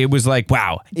 But it was like,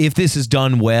 wow, if this is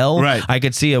done well, I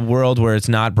could see a world where it's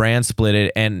not brand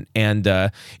splitted, and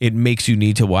it makes you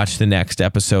need to watch the next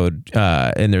episode,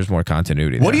 and there's more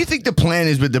continuity. What do you think the plan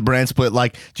is with the brand split?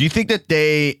 Like, do you think that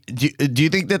do you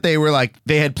think that they were like,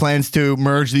 they had plans to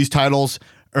merge these titles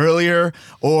earlier,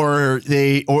 or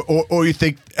you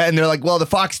think, and they're like, well, the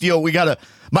Fox deal, we gotta.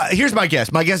 Here's my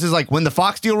guess. My guess is like, when the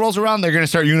Fox deal rolls around, they're gonna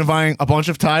start unifying a bunch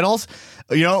of titles,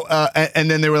 and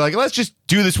then they were like, let's just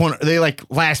do this one. They like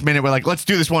last minute were like, let's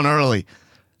do this one early.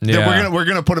 Yeah. We're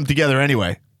gonna put them together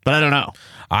anyway. But I don't know.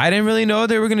 I didn't really know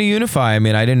they were going to unify. I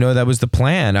mean, I didn't know that was the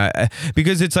plan.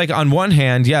 Because it's like, on one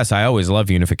hand, yes, I always love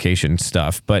unification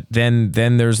stuff. But then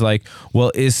there's like,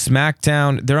 well, is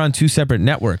SmackDown? They're on two separate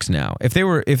networks now.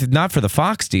 If not for the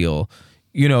Fox deal,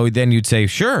 then you'd say,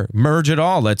 sure, merge it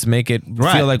all. Let's make it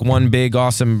feel like one big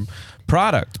awesome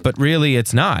product, but really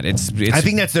it's not. It's I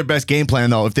think that's their best game plan,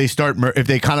 though. If they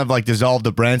kind of like dissolve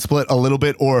the brand split a little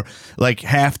bit, or like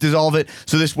half dissolve it,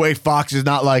 so this way Fox is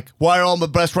not like, why are all the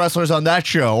best wrestlers on that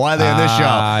show? Why are they on this show?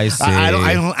 I see.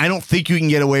 I don't think you can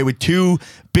get away with two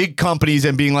big companies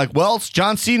and being like, well,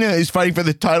 John Cena is fighting for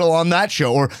the title on that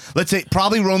show, or let's say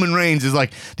probably Roman Reigns is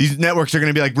like, these networks are going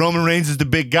to be like, Roman Reigns is the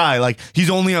big guy, like he's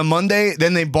only on Monday,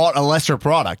 then they bought a lesser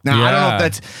product. Now I don't know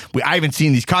if I haven't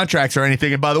seen these contracts or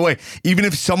anything, and by the way, even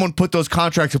if someone put those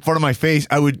contracts in front of my face,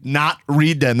 I would not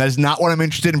read them. That is not what I'm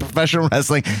interested in professional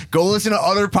wrestling. Go listen to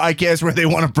other podcasts where they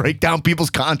want to break down people's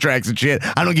contracts and shit.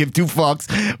 I don't give two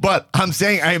fucks, but I'm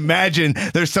saying I imagine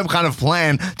there's some kind of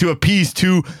plan to appease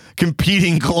two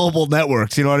competing global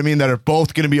networks, you know what I mean, that are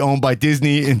both going to be owned by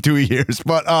Disney in 2 years,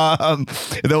 but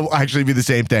they'll actually be the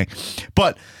same thing.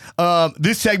 But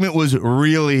this segment was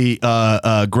really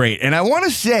great, and I want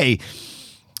to say,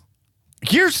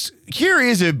 here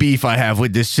is a beef I have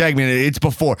with this segment. It's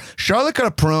before Charlotte cut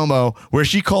a promo where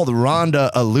she called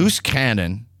Ronda a loose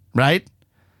cannon, right?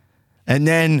 And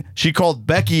then she called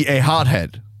Becky a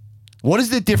hothead. What is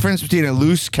the difference between a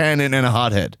loose cannon and a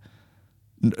hothead?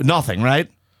 Nothing, right?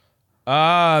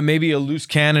 Maybe a loose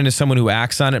cannon is someone who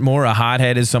acts on it more. A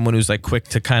hothead is someone who's like quick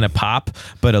to kind of pop,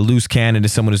 but a loose cannon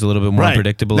is someone who's a little bit more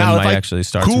unpredictable and might actually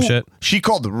start some shit. She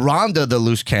called Ronda the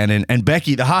loose cannon and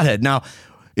Becky the hothead. Now,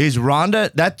 is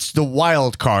Ronda, that's the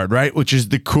wild card, right? Which is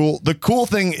the cool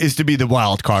thing is to be the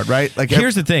wild card, right? Like,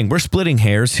 here's the thing, we're splitting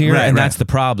hairs here, and that's the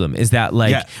problem, is that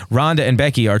like Ronda and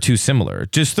Becky are too similar.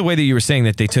 Just the way that you were saying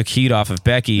that they took heat off of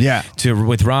Becky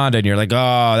with Ronda, and you're like,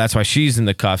 oh, that's why she's in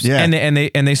the cuffs. Yeah.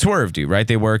 And they swerved you, right?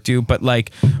 They worked you, but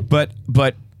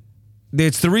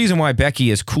it's the reason why Becky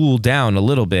has cooled down a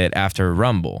little bit after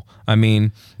Rumble. I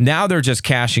mean, now they're just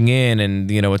cashing in,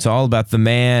 and it's all about the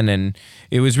man, and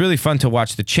it was really fun to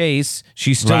watch the chase.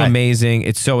 She's still amazing.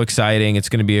 It's so exciting. It's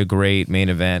going to be a great main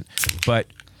event. But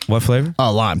what flavor?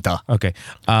 Oh, lime, duh. Okay.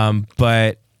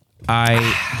 But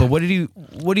what do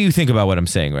you think about what I'm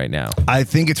saying right now? I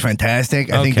think it's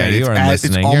fantastic. I think that it's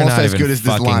almost as good as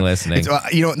this lime. Listening.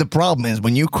 The problem is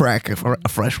when you crack a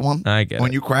fresh one, I get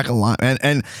when you crack a lime,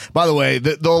 and by the way,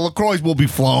 the LaCroix will be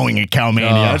flowing at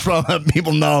Calmania. I just want to let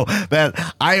people know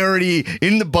that I already,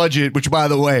 in the budget, which by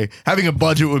the way, having a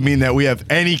budget would mean that we have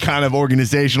any kind of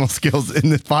organizational skills in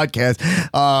this podcast.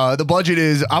 The budget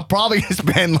is, I'm probably going to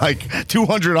spend like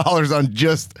 $200 on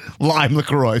just lime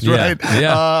LaCroix, right?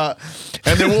 Yeah.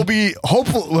 And there will be,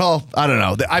 hopefully, well, I don't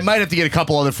know. I might have to get a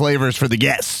couple other flavors for the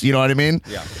guests. You know what I mean?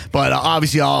 Yeah. But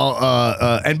obviously,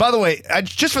 I'll. And by the way,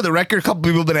 just for the record, a couple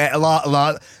people have been a lot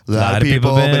of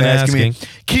people have been asking me.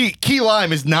 Key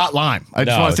lime is not lime. I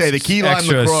just want to say the key lime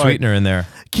extra LaCroix sweetener in there.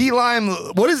 Key lime.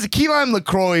 What is the key lime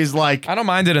LaCroix is like? I don't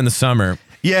mind it in the summer.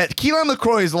 Yeah, key lime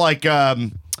LaCroix is like.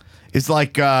 Is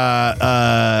like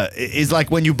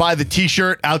when you buy the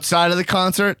T-shirt outside of the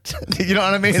concert. You know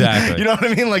what I mean? Exactly. You know what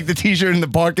I mean? Like the T-shirt in the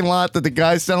parking lot that the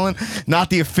guy's selling, not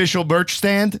the official merch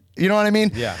stand. You know what I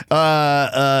mean? Yeah.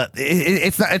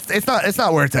 It's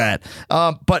not where it's at.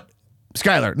 But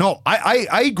Skylar, no,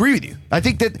 I agree with you. I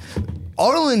think that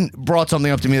Arlen brought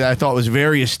something up to me that I thought was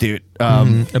very astute.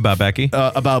 About Becky.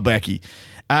 About Becky.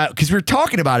 because we were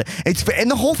talking about it. And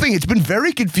the whole thing, it's been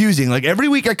very confusing. Like every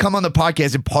week I come on the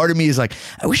podcast and part of me is like,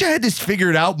 I wish I had this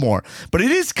figured out more. But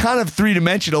it is kind of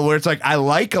three-dimensional where it's like, I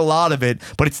like a lot of it,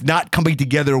 but it's not coming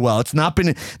together well. It's not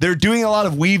been, they're doing a lot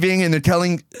of weaving and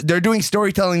they're doing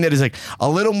storytelling that is like a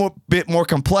little bit more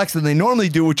complex than they normally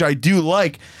do, which I do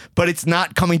like, but it's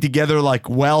not coming together like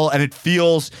well. And it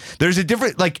feels, there's a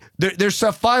different, like there's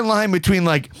a fine line between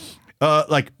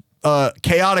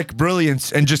chaotic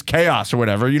brilliance and just chaos or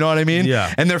whatever, you know what I mean?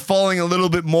 Yeah. And they're falling a little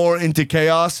bit more into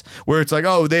chaos where it's like,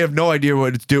 oh, they have no idea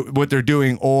what they're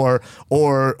doing, or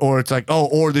it's like, oh,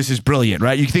 or this is brilliant,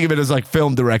 right? You can think of it as like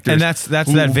film directors. And that's that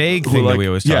vague thing that we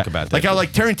always talk about. Like how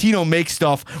like Tarantino makes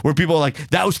stuff where people are like,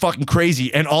 that was fucking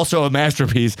crazy and also a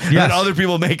masterpiece. Yes. And other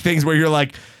people make things where you're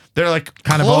like, they're like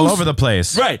kind close, of all over the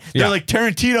place. Right. They're like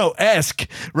Tarantino-esque,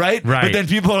 right? But then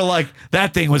people are like,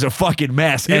 that thing was a fucking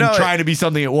mess and trying to be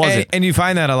something it wasn't. And you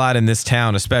find that a lot in this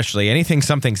town, especially. Anything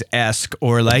something's esque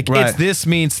or like it's this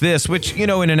means this, which, in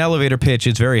an elevator pitch,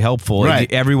 it's very helpful.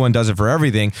 Right. Everyone does it for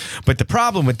everything. But the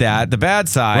problem with that, the bad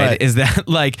side, is that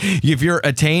like if you're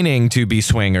attaining to be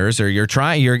swingers or you're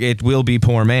trying, it will be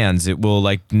poor man's. It will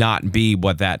like not be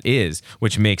what that is,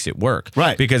 which makes it work.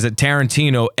 Right. Because a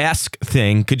Tarantino-esque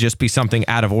thing could just be something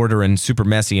out of order and super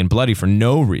messy and bloody for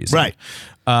no reason. Right.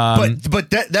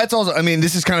 But that's also, I mean,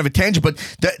 this is kind of a tangent, but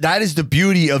that is the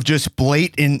beauty of just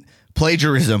blatant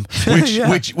plagiarism,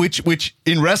 which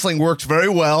in wrestling works very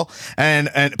well, and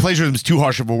plagiarism is too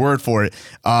harsh of a word for it,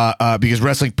 because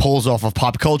wrestling pulls off of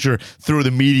pop culture through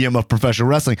the medium of professional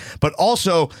wrestling, but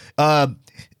also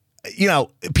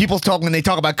people talk when they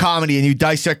talk about comedy and you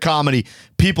dissect comedy,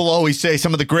 people always say,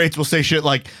 some of the greats will say shit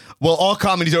like, well, all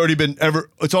comedy's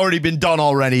it's already been done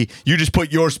already. You just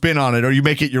put your spin on it or you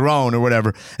make it your own or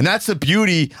whatever. And that's the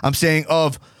beauty, I'm saying,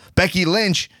 of Becky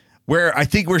Lynch, where I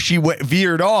think where she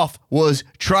veered off was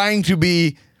trying to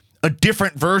be a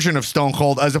different version of Stone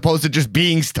Cold as opposed to just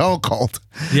being Stone Cold.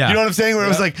 Yeah. You know what I'm saying? Where it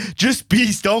was like, just be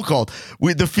Stone Cold.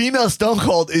 The female Stone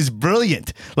Cold is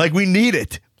brilliant. Like, we need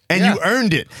it. And you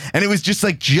earned it. And it was just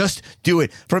like, just do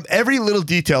it. From every little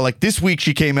detail. Like this week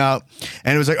she came out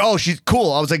and it was like, oh, she's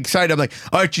cool. I was like excited. I'm like,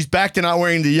 all right, she's back to not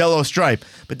wearing the yellow stripe.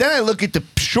 But then I look at the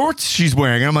shorts she's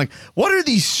wearing and I'm like, what are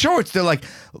these shorts? They're like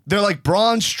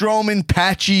Braun Strowman,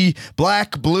 patchy,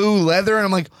 black, blue, leather. And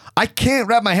I'm like, I can't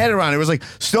wrap my head around it. It was like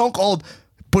Stone Cold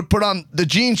put on the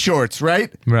jean shorts, right?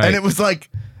 And it was like,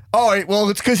 all right, well,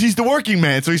 it's because he's the working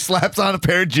man, so he slaps on a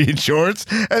pair of jean shorts,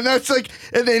 and that's like,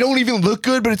 and they don't even look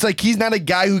good, but it's like he's not a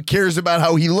guy who cares about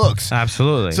how he looks.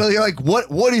 Absolutely. So you're like,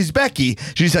 what is Becky?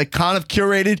 She's like kind of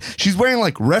curated. She's wearing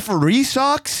like referee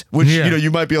socks, which you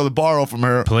might be able to borrow from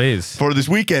her, please, for this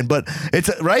weekend. But it's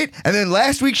right. And then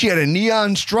last week she had a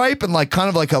neon stripe and like kind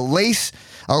of like a lace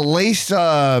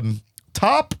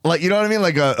top, like, you know what I mean,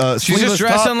 like a she's just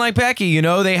dressing top. like Becky.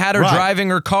 They had her driving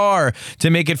her car to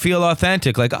make it feel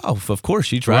authentic. Like, oh, of course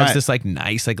she drives this like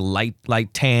nice, like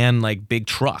light tan, like big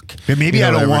truck. But maybe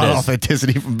I don't want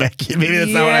authenticity from Becky. Maybe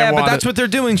that's not what I want. But that's what they're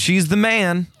doing. She's the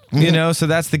man, so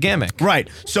that's the gimmick, right?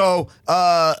 So,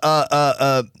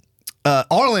 Arlen,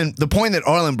 the point that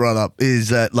Arlen brought up is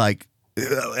that like,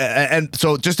 and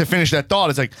so just to finish that thought,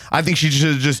 it's like I think she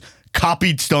should have just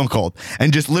copied Stone Cold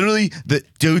and just literally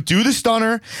do the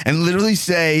stunner and literally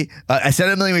say, I said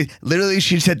it a million ways, literally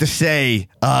she said to say,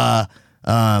 they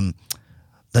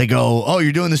go, oh,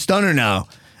 you're doing the stunner now.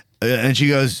 And she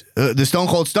goes, the Stone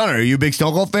Cold stunner, are you a big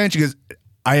Stone Cold fan? She goes,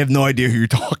 I have no idea who you're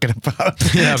talking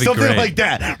about. Yeah, something like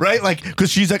that, right? Like,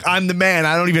 because she's like, I'm the man.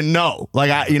 I don't even know.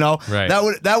 Like,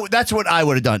 right. That's what I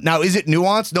would have done. Now, is it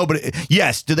nuanced? No, but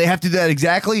yes. Do they have to do that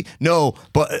exactly? No,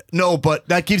 but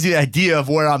that gives you the idea of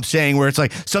where I'm saying, where it's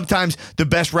like sometimes the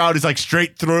best route is like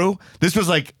straight through. This was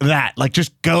like that, like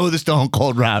just go the Stone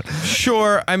Cold route.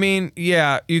 Sure. I mean,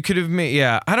 yeah, you could have made.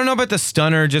 Yeah, I don't know about the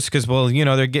stunner, just because. Well,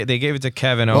 they gave it to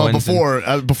Kevin Owens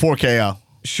before KO.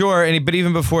 Sure, but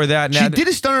even before that, she did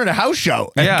a stunner at a house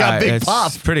show and got big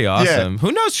pop. Pretty awesome. Yeah.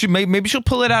 Who knows? Maybe she'll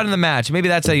pull it out in the match. Maybe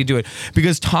that's how you do it.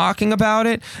 Because talking about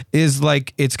it is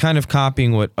like it's kind of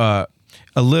copying what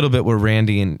a little bit what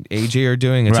Randy and AJ are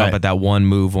doing. It's all about that one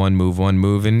move.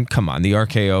 And come on, the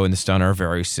RKO and the stunner are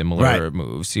very similar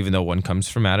moves, even though one comes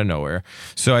from out of nowhere.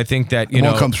 So I think that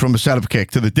one comes from a setup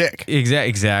kick to the dick.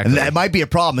 Exactly. And that might be a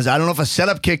problem. Is I don't know if a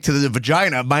setup kick to the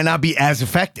vagina might not be as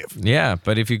effective. Yeah,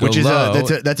 but if you go low,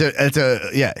 that's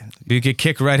a you could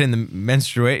kick right in the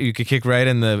menstruate. You could kick right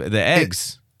in the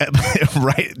eggs.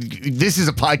 right? This is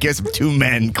a podcast of two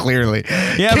men, clearly.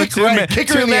 Yeah, but two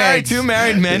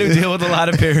married men who deal with a lot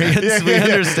of periods. We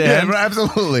understand. Yeah,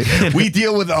 absolutely. We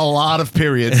deal with a lot of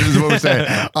periods, is what we're saying.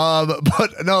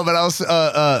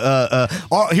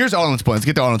 Here's Arlen's point. Let's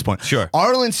get to Arlen's point. Sure.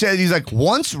 Arlen said, he's like,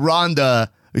 once Rhonda...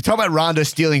 We talk about Rhonda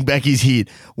stealing Becky's heat.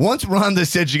 Once Rhonda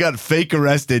said she got fake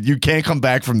arrested, you can't come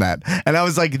back from that. And I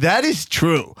was like, that is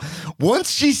true. Once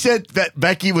she said that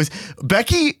Becky, it was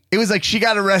like she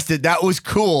got arrested. That was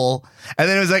cool. And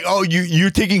then it was like, oh, you're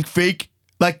taking fake,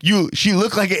 like she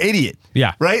looked like an idiot.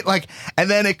 Yeah. Right? Like, and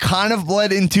then it kind of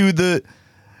bled into then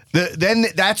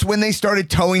that's when they started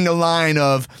towing the line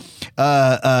of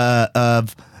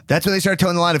kayfabe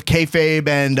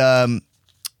and,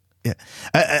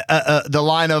 the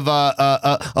line of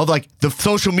like the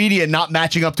social media not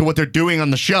matching up to what they're doing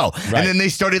on the show, right. And then they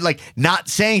started like not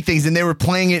saying things, and they were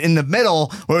playing it in the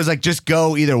middle where it was like just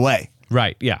go either way.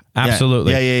 Right. Yeah.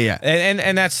 Absolutely. Yeah.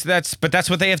 And that's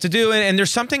what they have to do. And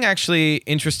there's something actually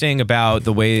interesting about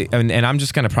the way. And I'm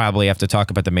just gonna probably have to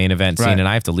talk about the main event scene, and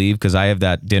I have to leave because I have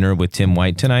that dinner with Tim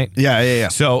White tonight. Yeah.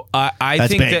 So I that's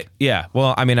think big. that. Yeah.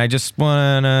 Well, I mean, I just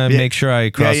want to make sure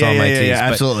I cross all my T's. Yeah,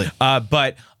 absolutely.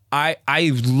 But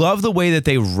I love the way that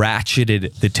they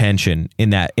ratcheted the tension in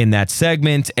that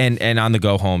segment and on the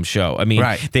Go Home show. I mean,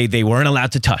 they weren't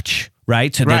allowed to touch.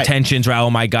 Right? So the tensions are, oh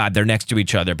my God, they're next to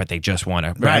each other, but they just want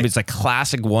to. Right? It's like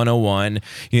classic 101,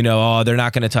 they're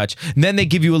not going to touch. And then they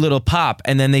give you a little pop,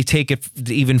 and then they take it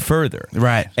even further.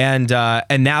 Right. And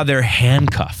now they're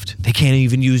handcuffed. They can't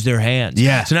even use their hands.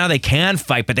 Yeah. So now they can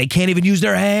fight, but they can't even use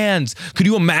their hands. Could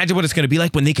you imagine what it's going to be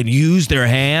like when they can use their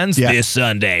hands? Yeah. This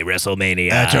Sunday, WrestleMania.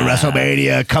 That's a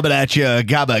WrestleMania coming at you.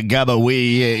 Gabba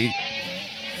wee.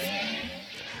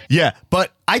 Yeah,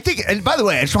 but I think, and by the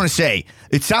way, I just want to say,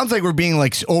 it sounds like we're being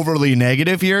like overly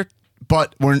negative here,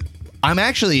 but I'm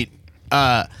actually,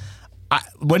 I've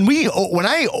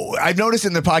noticed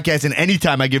in the podcast, and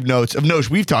anytime I give notes,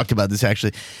 we've talked about this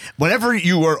actually, whenever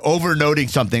you are over noting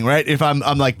something, right? If I'm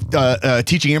like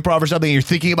teaching improv or something, you're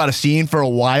thinking about a scene for a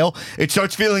while, it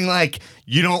starts feeling like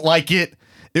you don't like it.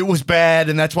 It was bad,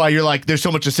 and that's why you're like, there's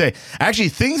so much to say. Actually,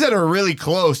 things that are really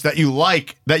close that you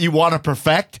like, that you want to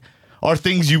perfect, are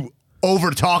things you over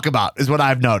talk about, is what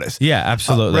I've noticed. Yeah,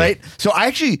 absolutely. Right? So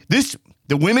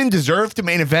the women deserve to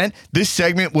main event. This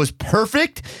segment was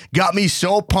perfect. Got me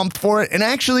so pumped for it. And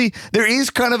actually, there is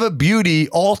kind of a beauty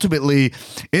ultimately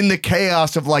in the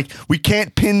chaos of like, we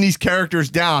can't pin these characters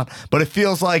down, but it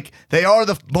feels like they are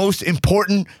the most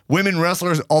important women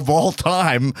wrestlers of all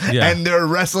time. Yeah. And they're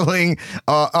wrestling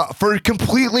for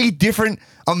completely different,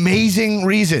 amazing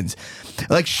reasons.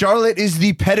 Like Charlotte is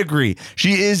the pedigree.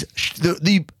 She is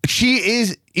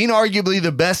inarguably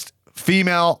the best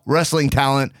female wrestling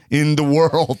talent in the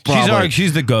world.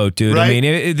 She's the GOAT, dude. Right? I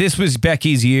mean, this was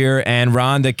Becky's year, and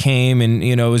Rhonda came, and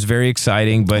it was very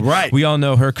exciting. But we all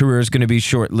know her career is going to be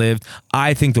short-lived.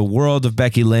 I think the world of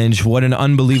Becky Lynch. What an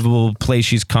unbelievable place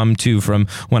she's come to from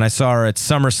when I saw her at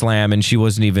SummerSlam, and she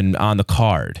wasn't even on the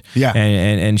card. Yeah,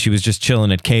 and she was just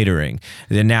chilling at catering.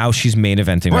 And now she's main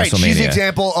eventing WrestleMania. She's the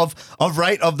example of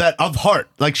heart.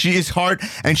 Like, she is heart,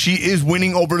 and she is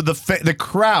winning over the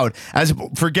crowd.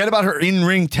 Forget about her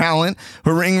in-ring talent.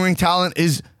 Her in-ring talent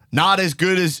is not as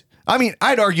good as, I mean,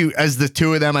 I'd argue as the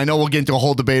two of them. I know we'll get into a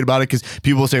whole debate about it because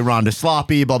people will say Ronda's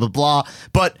sloppy, blah, blah, blah.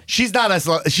 But she's not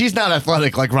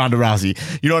athletic like Ronda Rousey.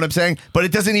 You know what I'm saying? But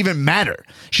it doesn't even matter.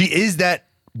 She is that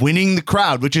winning the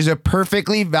crowd, which is a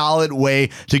perfectly valid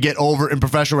way to get over in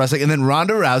professional wrestling. And then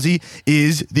Ronda Rousey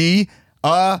is the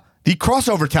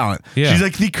crossover talent. Yeah. She's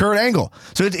like the Kurt Angle.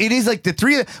 So it is like the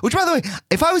three, which, by the way,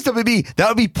 if I was WWE, that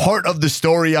would be part of the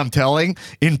story I'm telling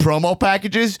in promo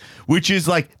packages, which is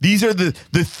like, these are the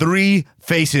three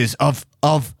faces of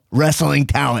wrestling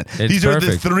talent. These are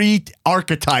the three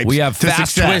archetypes. We have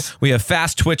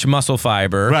fast twitch muscle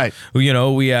fiber. Right. We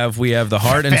have the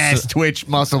heart and fast twitch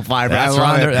muscle fiber.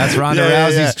 That's Ronda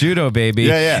Rousey's judo, baby.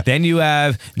 Yeah. Then you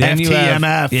have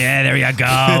FTMF. Yeah, there you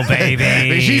go,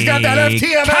 baby. She's got that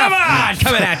FTMF. Come on,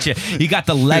 coming at you. You got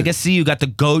the legacy. You got the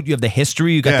GOAT. You have the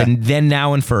history. You got the then,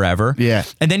 now, and forever. Yeah.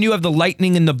 And then you have the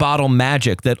lightning in the bottle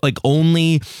magic that like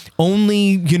only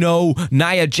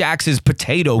Nia Jax's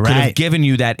potato could have given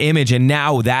you that image, and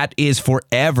now that is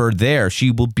forever there.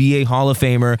 She will be a Hall of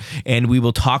Famer, and we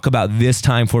will talk about this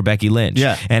time for Becky Lynch.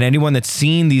 Yeah. And anyone that's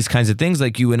seen these kinds of things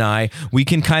like you and I, we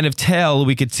can kind of tell,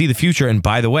 we could see the future. And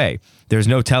by the way, there's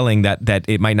no telling that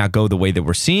it might not go the way that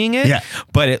we're seeing it. Yeah.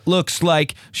 But it looks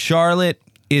like Charlotte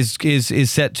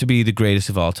is set to be the greatest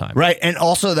of all time. Right, and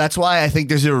also that's why I think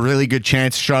there's a really good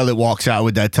chance Charlotte walks out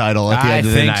with that title at the end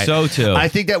of the night. I think so too. I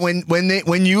think that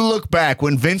when you look back,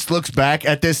 when Vince looks back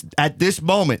at this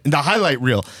moment, the highlight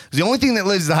reel, the only thing that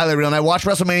lives is the highlight reel. And I watched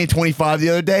WrestleMania 25 the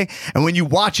other day, and when you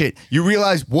watch it, you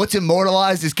realize what's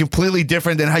immortalized is completely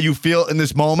different than how you feel in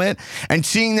this moment. And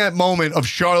seeing that moment of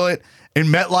Charlotte in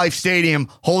MetLife Stadium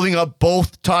holding up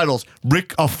both titles,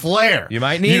 Ric Flair. You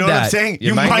might need that. You know what I'm saying?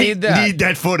 You might need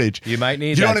that footage. You might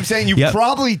need Do you know that. what I'm saying? You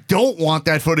probably don't want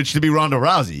that footage to be Ronda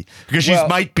Rousey because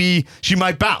she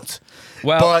might bounce.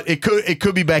 Well, but it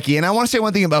could be Becky. And I want to say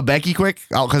one thing about Becky quick,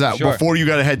 because Sure. before you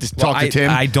got ahead to talk to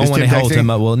Tim. I don't Is want to Tim hold texting? him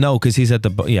up. Well, no, because he's at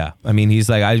the I mean, he's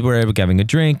like we're having a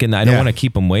drink, and I don't want to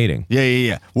keep him waiting.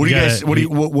 Yeah. What are you guys? What are you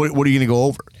going to go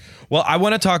over? Well, I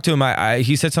want to talk to him.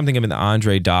 He said something in the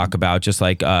Andre doc about just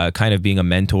like kind of being a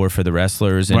mentor for the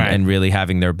wrestlers and really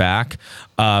having their back.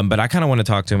 But I kind of want to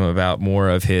talk to him about more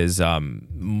of his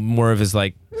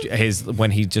like his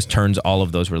when he just turns all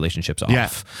of those relationships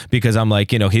off. Because I'm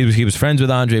like, he was friends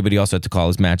with Andre, but he also had to call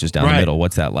his matches down the middle.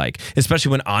 What's that like?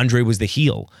 Especially when Andre was the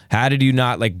heel. How did you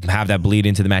not like have that bleed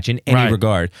into the match in any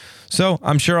regard? So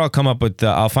I'm sure I'll come up with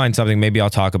I'll find something. Maybe I'll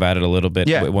talk about it a little bit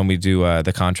when we do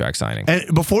the contract signing.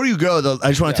 And before you go, though, I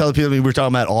just want to tell the people we were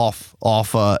talking about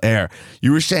off air.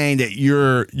 You were saying that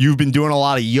you've been doing a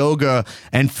lot of yoga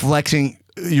and flexing.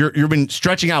 You've been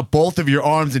stretching out both of your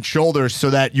arms and shoulders so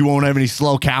that you won't have any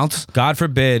slow counts. God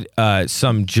forbid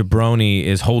some jabroni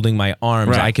is holding my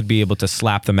arms. I could be able to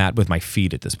slap the mat with my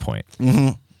feet at this point.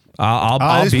 Mm-hmm.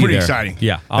 I'll this be is pretty there. exciting.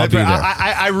 Yeah, I'll be there.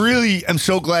 I really am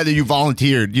so glad that you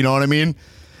volunteered. You know what I mean?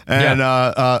 And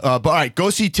but all right, go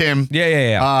see Tim.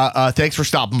 Yeah. Thanks for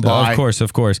stopping by.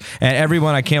 Of course. And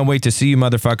everyone, I can't wait to see you,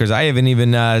 motherfuckers. I haven't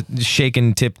even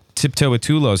shaken Tiptoe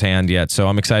Atulo's hand yet, so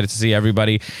I'm excited to see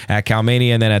everybody at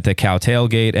Calmania and then at the Cal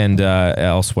Tailgate and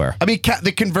elsewhere. I mean,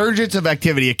 the convergence of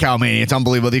activity at Calmania, it's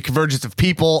unbelievable. The convergence of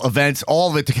people, events, all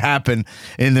of it to happen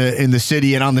in the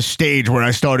city and on the stage where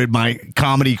I started my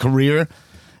comedy career.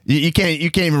 You can't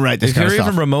even write this kind of stuff. If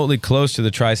you're even remotely close to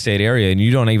the tri-state area and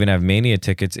you don't even have Mania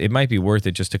tickets, it might be worth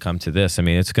it just to come to this. I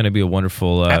mean, it's going to be a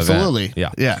wonderful absolutely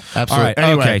event. Yeah, absolutely. All right,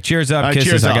 anyway, okay, cheers up, kisses.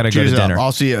 Cheers I got to go to dinner.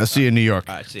 I'll see you in New York.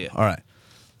 All right, see you. All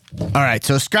right,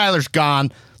 so Skylar's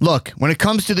gone. Look, when it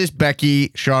comes to this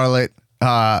Becky, Charlotte,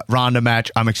 Ronda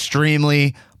match, I'm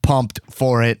extremely pumped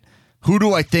for it. Who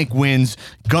do I think wins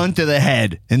gun to the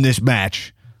head in this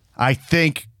match? I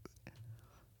think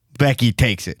Becky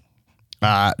takes it.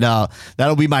 No,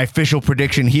 that'll be my official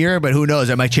prediction here, but who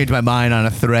knows? I might change my mind on a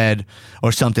thread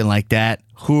or something like that.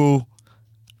 Who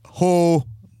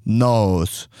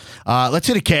knows? Let's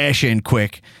hit a cash in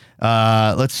quick.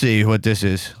 Let's see what this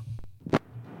is.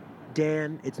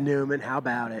 Dan, it's Newman. How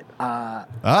about it?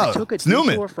 I took a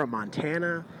detour from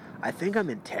Montana. I think I'm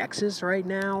in Texas right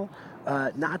now.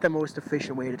 Not the most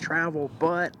efficient way to travel,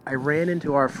 but I ran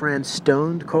into our friend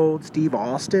Stone Cold Steve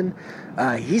Austin.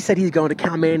 He said he's going to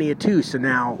Calmania too, so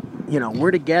now,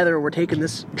 we're together, we're taking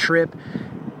this trip.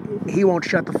 He won't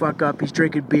shut the fuck up. He's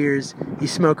drinking beers,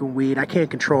 he's smoking weed. I can't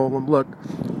control him. Look,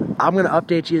 I'm going to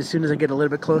update you as soon as I get a little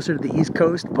bit closer to the East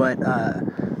Coast, but,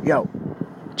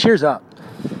 cheers up.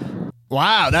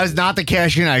 Wow, that was not the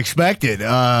cash in I expected.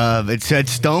 It said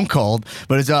Stone Cold,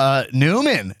 but it's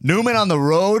Newman. Newman on the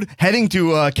road, heading to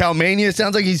Calmania.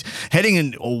 Sounds like he's heading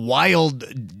in wild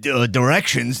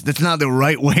directions. That's not the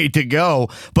right way to go.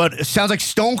 But it sounds like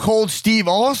Stone Cold Steve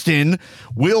Austin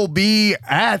will be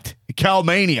at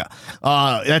Calmania.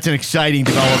 That's an exciting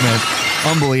development.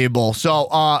 Unbelievable. So,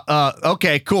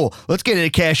 okay, cool. Let's get into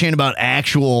cash in about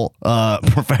actual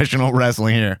professional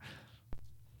wrestling here.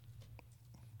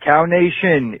 Cow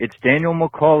Nation, it's Daniel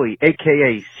McCauley,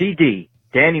 a.k.a. CD,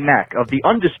 Danny Mac of the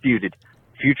Undisputed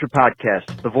Future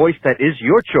Podcast, the voice that is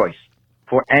your choice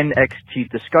for NXT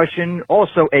discussion,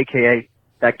 also a.k.a.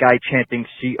 that guy chanting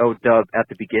C-O-Dub at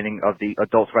the beginning of the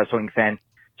Adult Wrestling Fan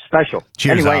special.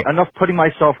 Cheers anyway, up. Enough putting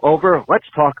myself over. Let's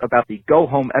talk about the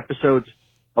go-home episodes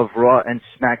of Raw and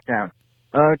SmackDown.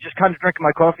 Just kind of drinking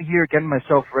my coffee here, getting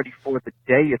myself ready for the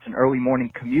day. It's an early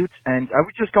morning commute, and I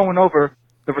was just going over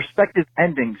the respective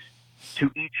endings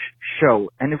to each show,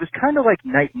 and it was kind of like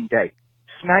night and day.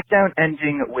 SmackDown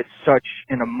ending with such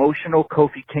an emotional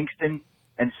Kofi Kingston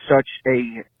and such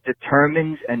a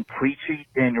determined and preachy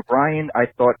Daniel Bryan, I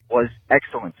thought was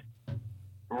excellent.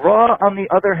 Raw, on the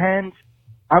other hand,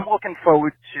 I'm looking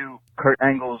forward to Kurt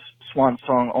Angle's swan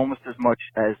song almost as much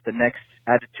as the next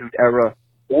Attitude Era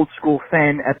old school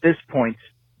fan at this point.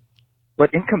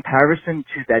 But in comparison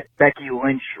to that Becky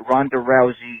Lynch, Ronda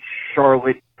Rousey,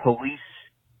 Charlotte, Police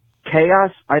chaos,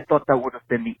 I thought that would have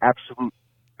been the absolute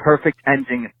perfect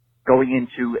ending going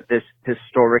into this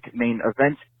historic main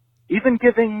event, even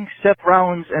giving Seth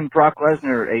Rollins and Brock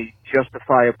Lesnar a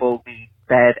justifiably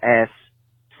badass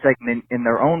segment in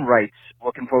their own rights,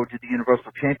 looking forward to the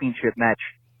Universal Championship match.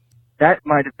 That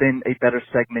might have been a better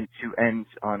segment to end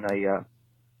on a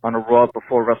Raw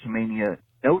before WrestleMania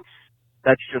notes.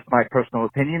 That's just my personal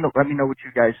opinion. Let me know what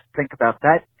you guys think about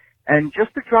that. And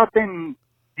just to drop in,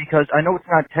 because I know it's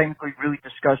not technically really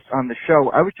discussed on the show,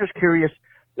 I was just curious,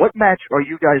 what match are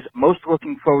you guys most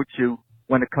looking forward to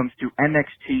when it comes to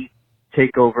NXT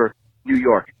TakeOver New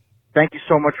York? Thank you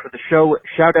so much for the show.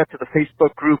 Shout out to the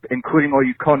Facebook group, including all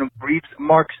you Conan Briefs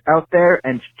marks out there,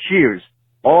 and cheers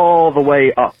all the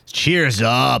way up. Cheers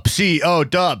up. C.O.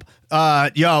 Dub.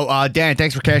 Dan,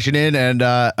 thanks for cashing in. And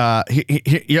I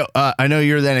know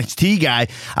you're the NXT guy.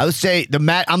 I would say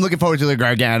I'm looking forward to the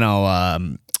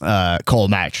Gargano Cole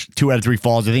match. 2 out of 3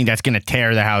 falls. I think that's going to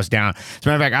tear the house down. As a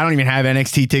matter of fact, I don't even have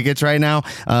NXT tickets right now.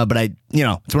 But it's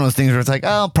one of those things where it's like,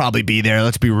 I'll probably be there.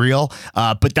 Let's be real.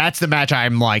 But that's the match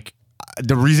I'm like,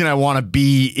 the reason I want to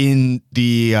be in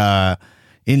the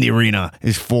arena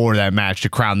is for that match to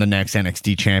crown the next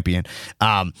NXT champion.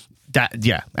 And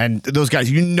those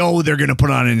guys, they're going to put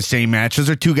on an insane match. Those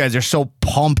are 2 guys. They're so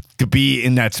pumped to be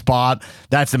in that spot.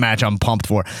 That's the match I'm pumped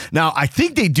for. Now, I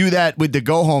think they do that with the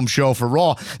Go Home show for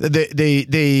Raw.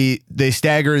 They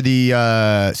stagger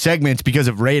the segments because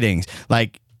of ratings.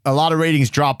 Like, a lot of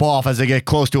ratings drop off as they get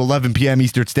close to 11 p.m.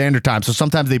 Eastern Standard Time. So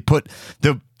sometimes they put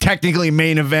the technically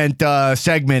main event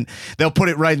segment, they'll put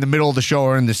it right in the middle of the show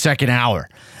or in the second hour.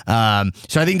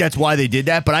 So I think that's why they did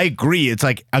that. But I agree. It's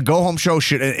like a go-home show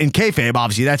shit. In kayfabe,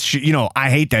 obviously, that's shit. I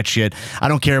hate that shit. I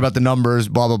don't care about the numbers,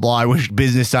 blah, blah, blah. I wish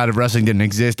business side of wrestling didn't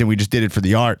exist and we just did it for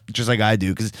the art, just like I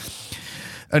do. Because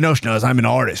Anosh knows I'm an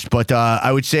artist. But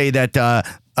I would say that the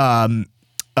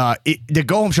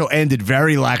Go Home show ended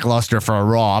very lackluster for a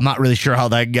Raw. I'm not really sure how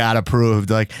that got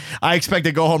approved. Like, I expect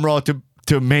the Go Home Raw to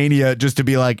Mania just to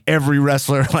be like every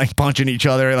wrestler like punching each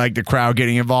other, like the crowd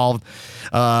getting involved.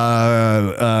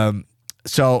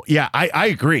 So yeah, I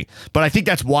agree, but I think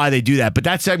that's why they do that. But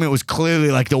that segment was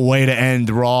clearly like the way to end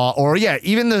Raw, or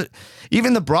even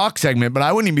the Brock segment. But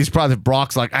I wouldn't even be surprised if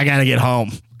Brock's like, I gotta get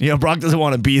home. Brock doesn't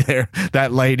want to be there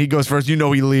that late. He goes first. He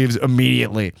leaves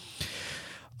immediately.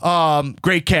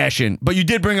 Great cash in. But you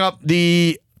did bring up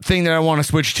the thing that I want to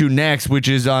switch to next, which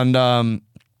is on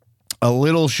a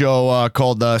little show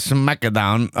called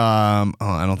SmackDown.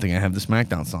 I don't think I have the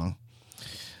SmackDown song.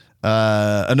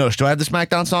 Anosh, do I have the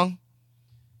SmackDown song?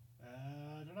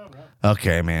 I don't know, bro.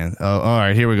 Okay, man. Oh, all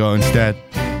right, here we go instead.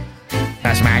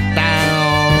 SmackDown,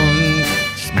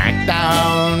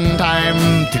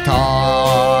 time to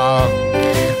talk.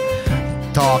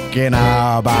 Talking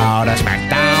about a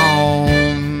SmackDown.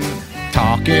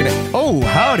 Oh,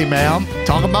 howdy, ma'am.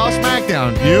 Talking about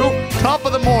SmackDown. You? Top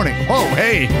of the morning. Whoa,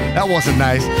 hey, that wasn't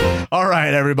nice. All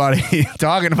right, everybody.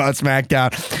 Talking about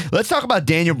SmackDown. Let's talk about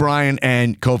Daniel Bryan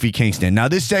and Kofi Kingston. Now,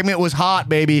 this segment was hot,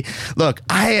 baby. Look,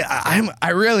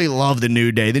 I really love the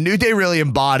New Day. The New Day really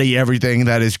embody everything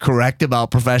that is correct about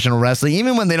professional wrestling,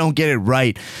 even when they don't get it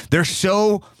right. They're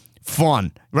so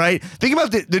fun, right? Think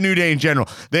about the New Day in general.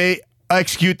 They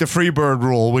execute the Freebird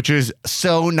rule, which is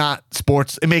so not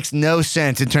sports. It makes no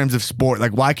sense in terms of sport.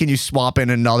 Like, why can you swap in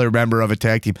another member of a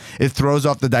tag team? It throws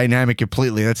off the dynamic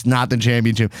completely. That's not the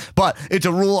championship. But it's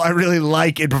a rule I really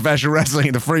like in professional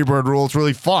wrestling, the Freebird rule. It's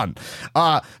really fun.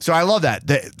 So I love that.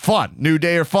 Fun. New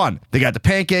Day are fun. They got the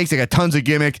pancakes. They got tons of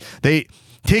gimmicks. They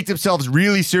take themselves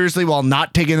really seriously while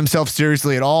not taking themselves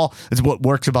seriously at all. It's what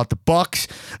works about the Bucks.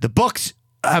 The Bucks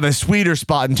have a sweeter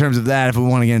spot in terms of that, if we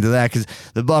want to get into that, because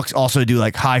the Bucks also do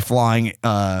like high flying,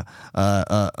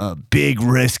 big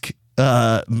risk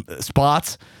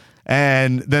spots,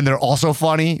 and then they're also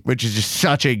funny, which is just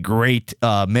such a great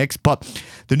mix. But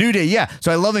the New Day, yeah.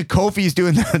 So I love that Kofi's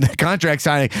doing the contract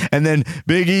signing, and then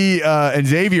Big E and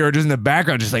Xavier are just in the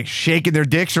background, just like shaking their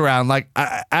dicks around, like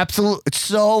absolute. It's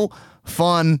so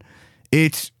fun.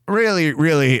 It's really,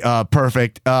 really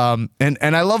perfect. And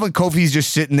I love when Kofi's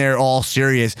just sitting there all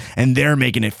serious and they're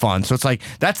making it fun. So it's like,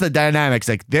 that's the dynamics.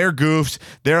 Like, they're goofs,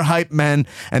 they're hype men,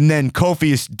 and then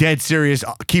Kofi is dead serious,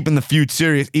 keeping the feud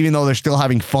serious, even though they're still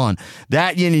having fun.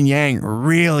 That yin and yang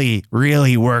really,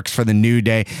 really works for the New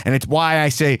Day. And it's why I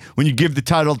say when you give the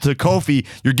title to Kofi,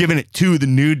 you're giving it to the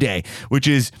New Day, which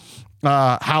is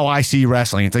how I see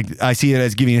wrestling. It's like I see it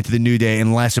as giving it to the New Day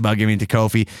and less about giving it to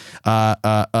Kofi. But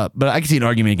I can see an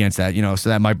argument against that, so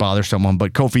that might bother someone.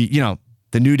 But Kofi,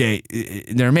 the New Day,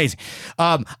 they're amazing.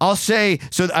 I'll say,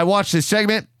 so I watched this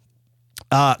segment.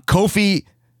 Kofi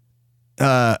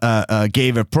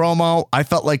gave a promo. I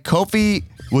felt like Kofi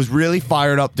was really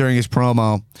fired up during his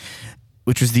promo.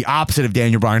 which was the opposite of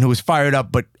Daniel Bryan, who was fired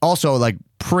up, but also like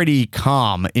pretty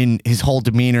calm in his whole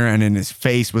demeanor and in his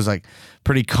face was like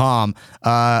pretty calm.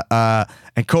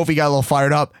 And Kofi got a little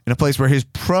fired up in a place where his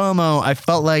promo, I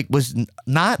felt like, was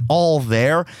not all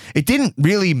there. It didn't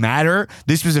really matter.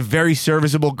 This was a very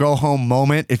serviceable go home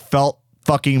moment. It felt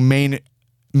fucking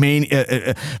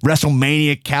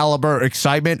WrestleMania caliber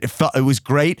excitement. It was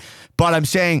great. But I'm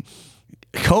saying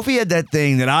Kofi had that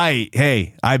thing that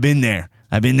I've been there.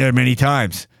 I've been there many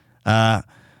times,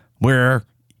 where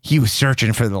he was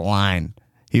searching for the line.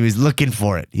 He was looking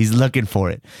for it. He's looking for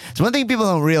it. So one thing people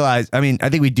don't realize, I mean, I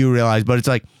think we do realize, but it's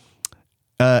like,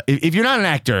 if you're not an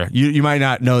actor, you might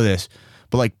not know this,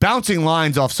 but like bouncing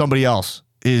lines off somebody else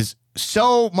is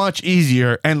so much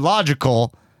easier and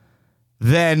logical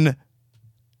than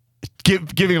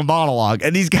giving a monologue.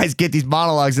 And these guys get these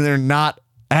monologues and they're not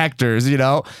actors, you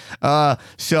know? But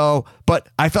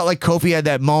I felt like Kofi had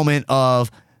that moment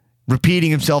of repeating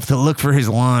himself to look for his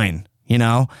line, you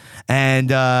know? And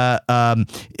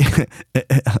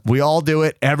we all do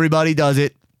it. Everybody does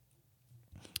it.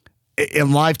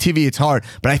 In live TV, it's hard.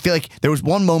 But I feel like there was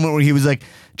one moment where he was like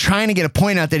trying to get a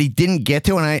point out that he didn't get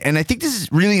to. And I think this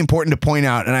is really important to point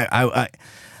out. And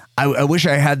I wish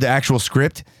I had the actual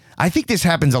script. I think this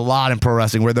happens a lot in pro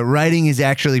wrestling where the writing is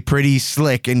actually pretty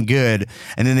slick and good,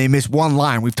 and then they miss one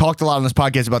line. We've talked a lot on this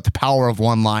podcast about the power of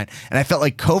one line, and I felt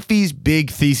like Kofi's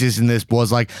big thesis in this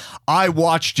was like, I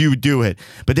watched you do it.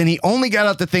 But then he only got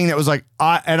out the thing that was like,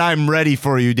 I'm ready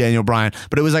for you, Daniel Bryan.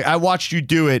 But it was like, I watched you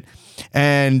do it,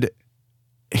 and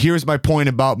here's my point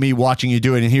about me watching you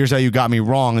do it, and here's how you got me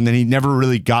wrong. And then he never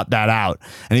really got that out,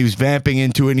 and he was vamping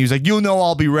into it, and he was like, you'll know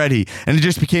I'll be ready. And it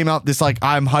just became out this like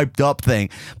I'm hyped up thing.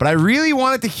 But I really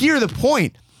wanted to hear the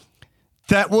point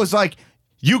that was like,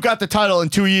 you got the title in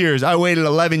 2 years. I waited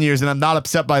 11 years, and I'm not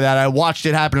upset by that. I watched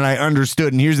it happen, and I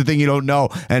understood. And here's the thing you don't know,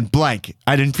 and blank.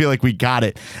 I didn't feel like we got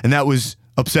it, and that was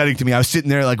upsetting to me. I was sitting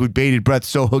there like with bated breath,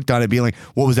 so hooked on it, being like,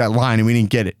 what was that line? And we didn't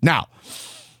get it. Now,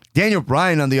 Daniel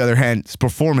Bryan, on the other hand, his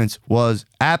performance was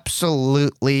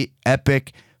absolutely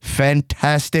epic,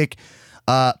 fantastic.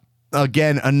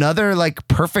 Again, another like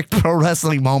perfect pro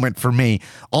wrestling moment for me.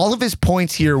 All of his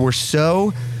points here were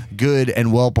so good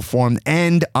and well performed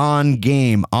and on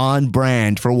game, on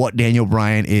brand for what Daniel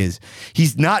Bryan is.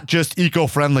 He's not just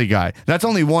eco-friendly guy. That's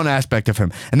only one aspect of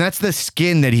him. And that's the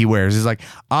skin that he wears. It's like,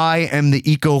 I am the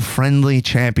eco-friendly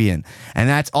champion. And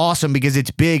that's awesome because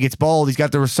it's big, it's bold, he's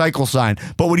got the recycle sign.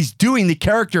 But what he's doing, the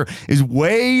character is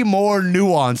way more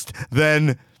nuanced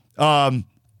than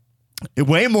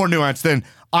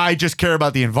I just care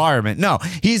about the environment. No,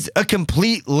 he's a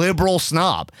complete liberal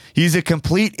snob. He's a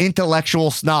complete intellectual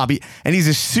snob. And he's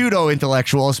a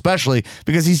pseudo-intellectual, especially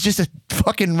because he's just a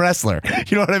fucking wrestler.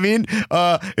 You know what I mean?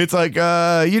 It's like,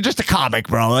 you're just a comic,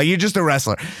 bro. Like, you're just a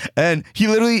wrestler. And he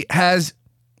literally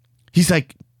he's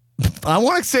like, I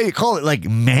want to call it like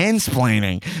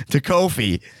mansplaining to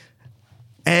Kofi.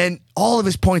 And all of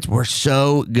his points were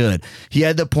so good. He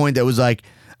had the point that was like,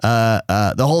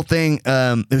 the whole thing,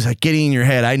 it was like getting in your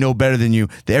head. I know better than you.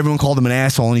 Everyone called him an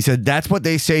asshole. And he said, that's what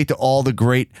they say to all the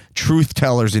great truth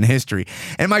tellers in history.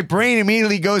 And my brain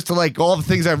immediately goes to like all the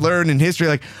things I've learned in history.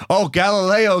 Like, oh,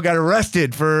 Galileo got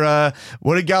arrested for,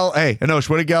 what did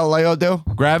Galileo do?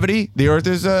 Gravity? The earth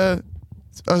is, a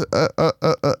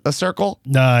circle?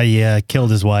 Yeah, killed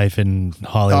his wife in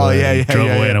Hollywood. Oh, yeah, drove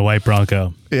away in a white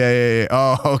Bronco. Yeah.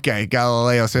 Oh, okay.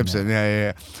 Galileo Simpson.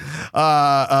 Yeah.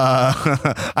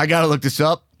 I gotta look this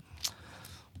up.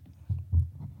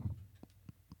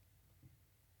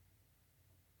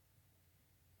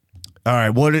 All right.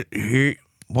 What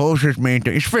was his main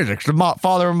thing? It's physics. The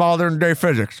father of modern day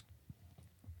physics.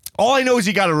 All I know is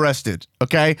he got arrested,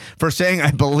 okay, for saying I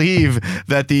believe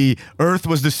that the earth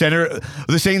was the center,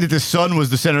 saying that the sun was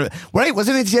the center. Right?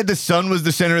 Wasn't it he said the sun was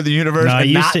the center of the universe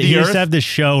and not the earth? He used to have this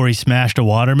show where he smashed a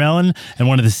watermelon and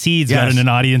one of the seeds got in an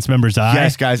audience member's eye.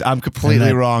 Yes, guys, I'm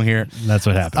completely wrong here. That's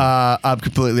what happened. I'm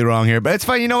completely wrong here, but it's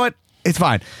fine. You know what? It's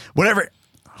fine. Whatever.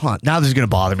 Hold on. Now this is going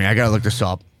to bother me. I got to look this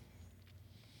up.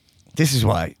 This is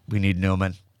why we need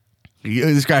Newman.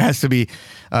 This guy has to be.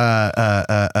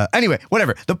 Anyway,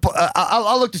 whatever.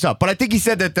 I'll look this up. But I think he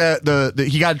said that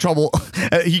he got in trouble.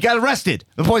 He got arrested.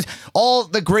 The point is, all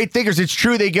the great thinkers. It's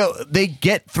true. They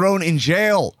get thrown in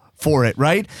jail for it,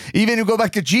 right? Even to go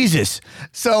back to Jesus.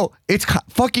 So it's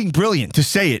fucking brilliant to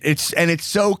say it. It's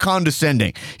so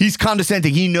condescending. He's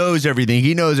condescending. He knows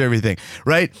everything,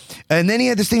 right? And then he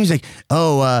had this thing. He's like,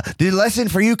 the lesson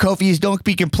for you, Kofi, is don't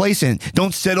be complacent.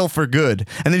 Don't settle for good.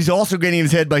 And then he's also getting in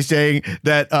his head by saying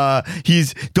that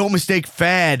don't mistake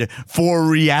fad for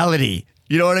reality.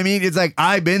 You know what I mean? It's like,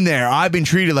 I've been there. I've been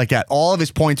treated like that. All of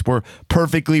his points were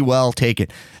perfectly well taken.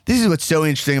 This is what's so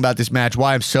interesting about this match,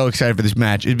 why I'm so excited for this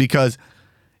match, is because,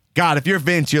 God, if you're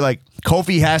Vince, you're like,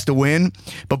 Kofi has to win,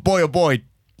 but boy, oh boy,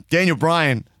 Daniel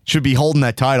Bryan should be holding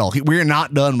that title. We're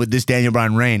not done with this Daniel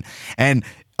Bryan reign. And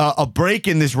a break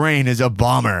in this reign is a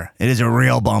bummer. It is a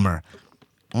real bummer.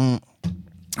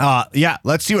 Yeah,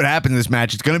 let's see what happens in this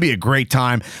match. It's going to be a great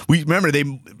time. We remember they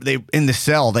in the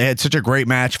Cell, they had such a great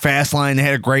match. Fastlane, they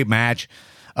had a great match.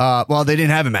 Well, they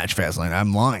didn't have a match Fastlane.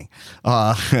 I'm lying.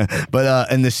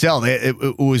 But in the Cell,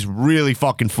 it was really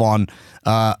fucking fun.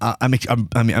 I'm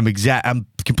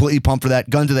completely pumped for that.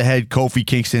 Gun to the head. Kofi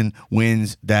Kingston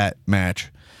wins that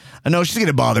match. I know she's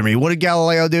gonna bother me. What did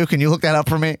Galileo do? Can you look that up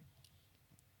for me?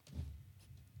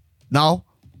 No.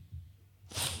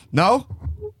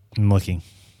 I'm looking.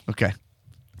 Okay.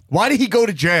 Why did he go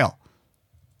to jail?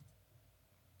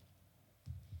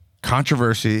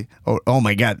 Controversy. Oh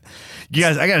my God. You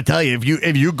guys, I got to tell you,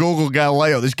 if you Google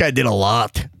Galileo, this guy did a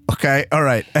lot. Okay. All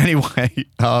right. Anyway,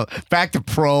 back to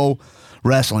pro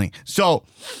wrestling. So,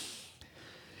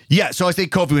 yeah, so I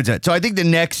think Kofi wins that. So I think the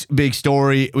next big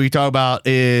story we talk about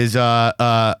is,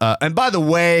 and by the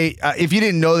way, if you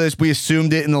didn't know this, we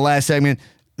assumed it in the last segment,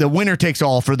 the winner takes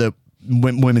all for the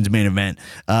women's main event.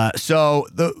 So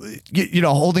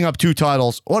holding up 2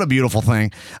 titles, what a beautiful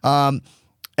thing.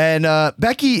 And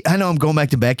Becky, I know I'm going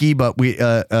back to Becky, but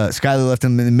Skyler left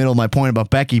him in the middle of my point about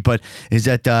Becky, but is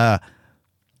that her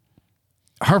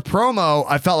promo,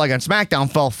 I felt like on SmackDown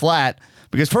fell flat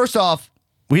because first off,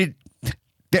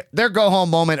 their go home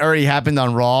moment already happened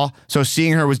on Raw, so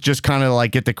seeing her was just kind of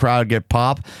like get the crowd get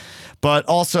pop, but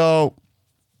also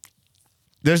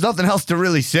there's nothing else to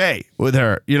really say with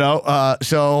her,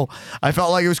 so I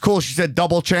felt like it was cool. She said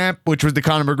double champ, which was the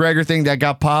Conor McGregor thing that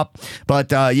got pop,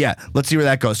 but yeah, let's see where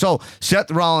that goes. So Seth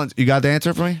Rollins, you got the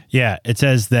answer for me? Yeah, it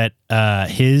says that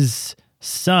his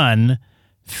son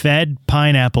fed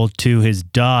pineapple to his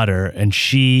daughter, and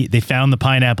they found the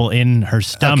pineapple in her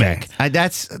stomach. Okay.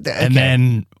 And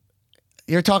then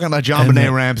you're talking about John Benet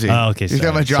Ramsey. Oh, okay. You're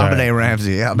talking about John Benet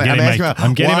Ramsey. I'm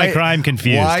getting my crime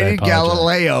confused. Why did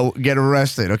Galileo get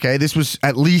arrested? Okay, this was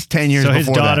at least 10 years before that.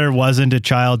 So his daughter wasn't a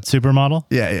child supermodel?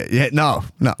 Yeah. No.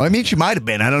 I mean, she might have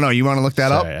been. I don't know. You want to look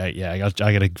that up? Yeah, I got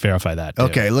to verify that. Too.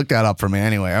 Okay, look that up for me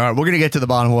anyway. All right, we're gonna get to the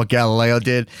bottom of what Galileo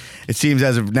did. It seems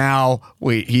as of now,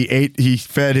 he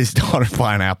fed his daughter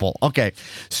pineapple. Okay,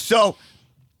 so.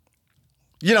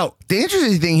 The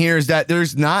interesting thing here is that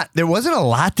there wasn't a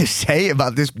lot to say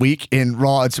about this week in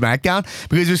Raw and SmackDown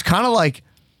because it was kind of like,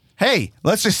 hey,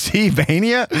 let's just see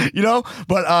Mania,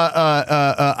 But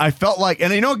I felt like,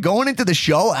 and going into the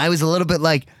show, I was a little bit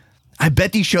like, I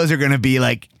bet these shows are going to be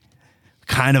like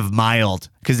kind of mild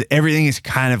because everything is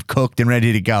kind of cooked and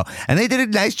ready to go. And they did a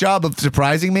nice job of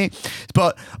surprising me.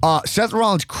 But Seth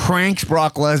Rollins cranks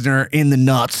Brock Lesnar in the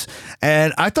nuts.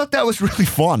 And I thought that was really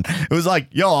fun. It was like,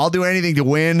 yo, I'll do anything to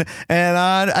win. And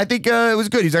I think it was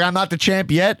good. He's like, I'm not the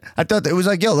champ yet. I thought it was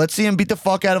like, yo, let's see him beat the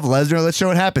fuck out of Lesnar. Let's show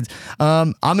what happens.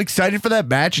 I'm excited for that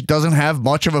match. It doesn't have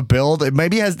much of a build. It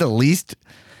maybe has the least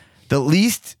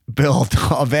build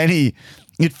of any.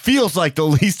 It feels like the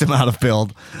least amount of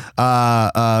build,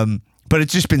 but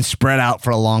it's just been spread out for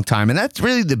a long time. And that's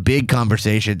really the big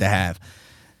conversation to have.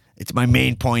 It's my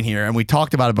main point here, and we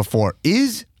talked about it before.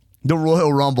 Is the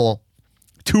Royal Rumble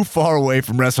too far away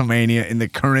from WrestleMania in the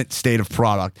current state of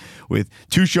product? With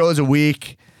 2 shows a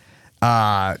week,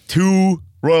 2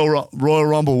 Royal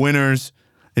Rumble winners,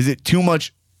 is it too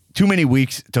many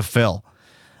weeks to fill?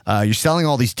 You're selling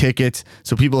all these tickets,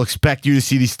 so people expect you to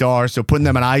see these stars. So putting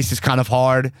them on ice is kind of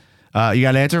hard. You got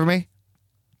an answer for me,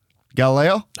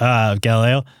 Galileo?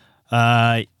 Galileo.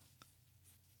 Let's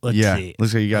see.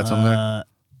 Looks like you got something there.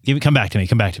 Come back to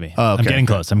me. Oh, okay, I'm getting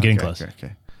close.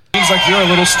 Okay. Seems like you're a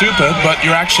little stupid, but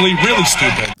you're actually really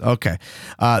stupid. Okay,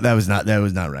 that was not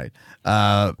right.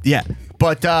 Yeah,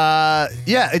 but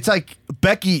it's like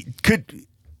Becky could.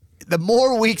 The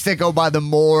more weeks that go by, the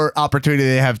more opportunity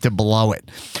they have to blow it.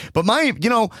 But I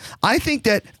don't think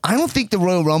the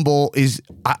Royal Rumble is.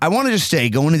 I want to just say,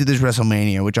 going into this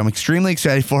WrestleMania, which I'm extremely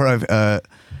excited for. I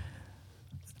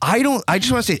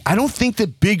just want to say, I don't think the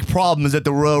big problem is that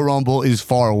the Royal Rumble is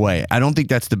far away. I don't think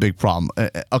that's the big problem.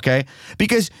 Okay,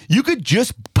 because you could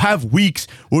just have weeks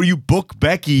where you book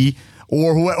Becky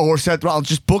or Seth Rollins,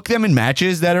 just book them in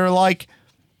matches that are like,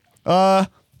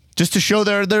 just to show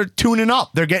they're tuning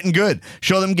up, they're getting good.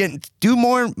 Show them do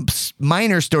more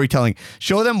minor storytelling.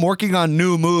 Show them working on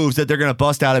new moves that they're gonna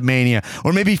bust out at Mania,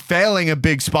 or maybe failing a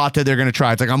big spot that they're gonna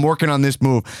try. It's like, I'm working on this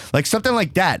move, like something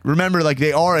like that. Remember, like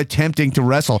they are attempting to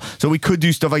wrestle, so we could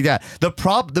do stuff like that.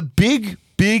 The big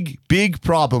big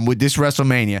problem with this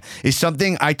WrestleMania is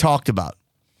something I talked about.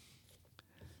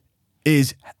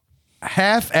 Is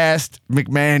half-assed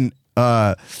McMahon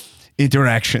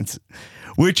interactions,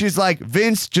 which is like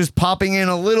Vince just popping in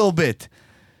a little bit,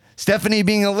 Stephanie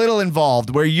being a little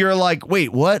involved, where you're like,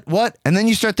 wait, what? And then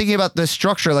you start thinking about the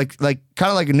structure, like kind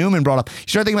of like Newman brought up. You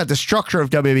start thinking about the structure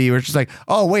of WWE, where it's just like,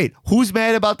 oh, wait, who's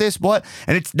mad about this? What?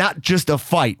 And it's not just a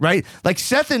fight, right? Like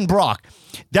Seth and Brock,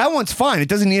 that one's fine. It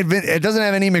doesn't have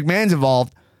any McMahons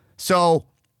involved. So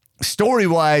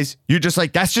story-wise, you're just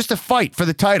like, that's just a fight for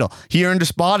the title. He earned a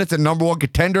spot. It's a number one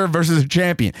contender versus a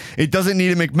champion. It doesn't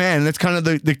need a McMahon. And that's kind of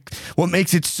the what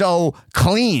makes it so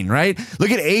clean, right? Look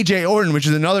at AJ Orton, which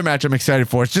is another match I'm excited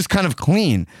for. It's just kind of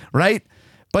clean, right?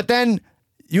 But then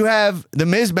you have the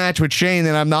Miz match with Shane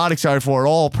that I'm not excited for at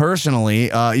all personally,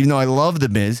 even though I love the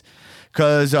Miz,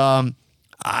 because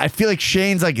I feel like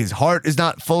Shane's like his heart is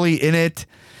not fully in it.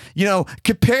 You know,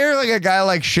 compare like a guy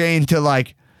like Shane to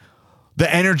like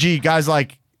the energy guys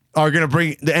like are going to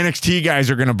bring, the NXT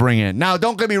guys are going to bring in. Now,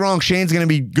 don't get me wrong, Shane's going to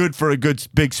be good for a good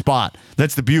big spot.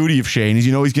 That's the beauty of Shane. He's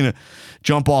going to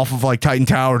jump off of like Titan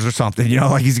Towers or something. You know,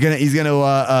 like he's going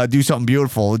to do something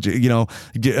beautiful. You know,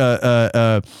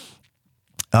 he'll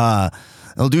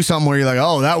do something where you're like,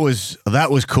 oh, that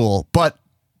was cool. But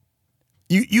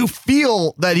you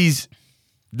feel that he's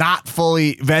not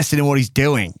fully vested in what he's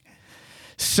doing.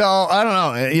 So, I don't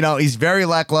know. You know, he's very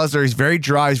lackluster. He's very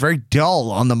dry. He's very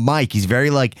dull on the mic. He's very,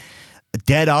 like,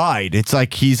 dead-eyed. It's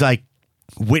like he's, like,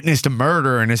 witnessed a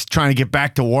murder and is trying to get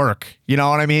back to work. You know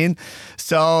what I mean?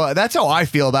 So, that's how I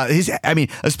feel about it. I mean,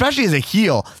 especially as a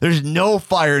heel, there's no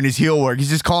fire in his heel work. He's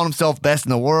just calling himself best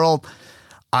in the world.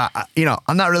 You know,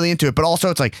 I'm not really into it. But also,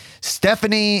 it's like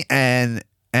Stephanie and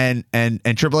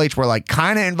Triple H were like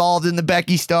kind of involved in the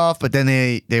Becky stuff, but then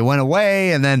they went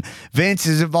away, and then Vince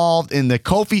is involved in the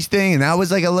Kofi's thing, and that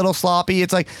was like a little sloppy.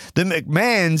 It's like the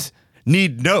McMahons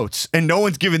need notes, and no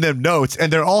one's giving them notes,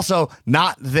 and they're also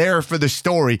not there for the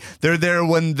story. They're there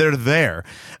when they're there.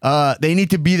 They need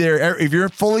to be there. If you're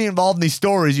fully involved in these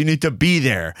stories, you need to be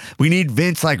there. We need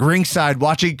Vince like ringside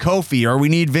watching Kofi, or we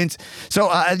need Vince.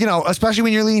 So, you know, especially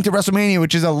when you're leading to WrestleMania,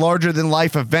 which is a larger than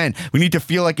life event, we need to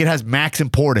feel like it has max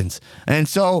importance. And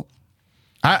so,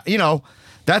 you know,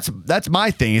 that's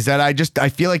my thing, is that I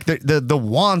feel like the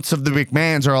wants of the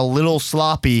McMahons are a little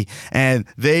sloppy, and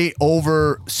they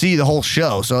oversee the whole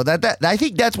show. So that I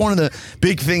think that's one of the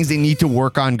big things they need to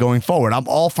work on going forward. I'm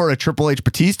all for a Triple H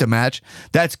Batista match.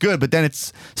 That's good, but then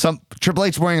it's some Triple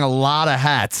H wearing a lot of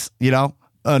hats, you know?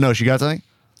 Oh no, she got something?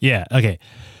 Yeah, okay.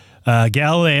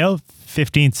 Galileo,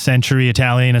 15th century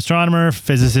Italian astronomer,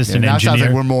 physicist, and now engineer. Sounds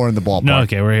like we're more in the ballpark. No,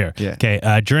 okay, we're here. Yeah.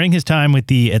 Okay, during his time with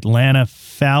the Atlanta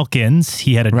Falcons,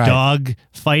 he had a dog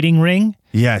fighting ring.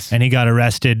 Yes. And he got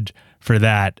arrested for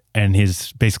that, and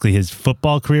his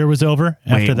football career was over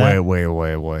after that.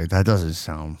 Wait. That doesn't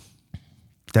sound...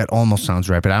 That almost sounds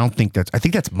right, but I think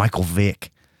that's Michael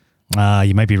Vick.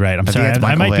 You might be right. I'm sorry.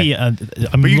 I might be...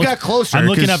 but you got closer. I'm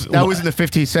looking up... That was in the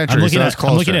 15th century, I'm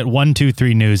looking at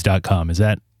 123news.com. Is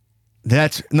that...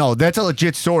 That's a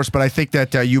legit source, but I think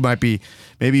that you might be,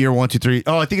 maybe you're 123.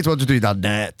 Oh, I think it's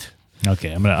 123.net.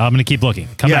 Okay, I'm gonna keep looking.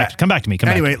 Come back to me.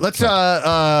 Anyway, let's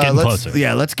closer.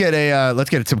 Yeah, let's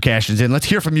get some cash-ins in. Let's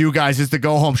hear from you guys. It's the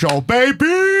Go Home Show, baby.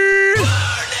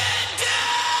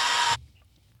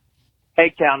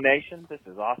 Hey, Cal Nation, this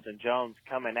is Austin Jones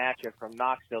coming at you from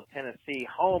Knoxville, Tennessee,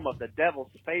 home of the Devil's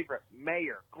favorite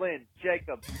mayor, Glenn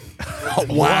Jacobs. Oh,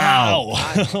 wow.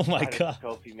 Oh, my God.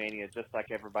 Kofi Mania, just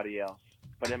like everybody else.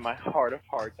 But in my heart of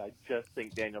hearts, I just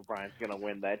think Daniel Bryan's going to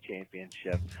win that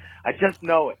championship. I just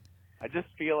know it. I just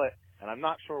feel it, and I'm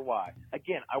not sure why.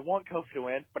 Again, I want Kofi to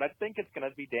win, but I think it's going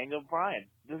to be Daniel Bryan.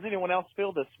 Does anyone else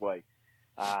feel this way?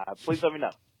 Please let me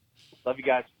know. Love you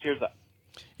guys. Cheers up.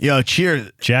 Yo, cheers.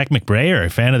 Jack McBrayer, a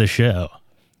fan of the show.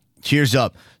 Cheers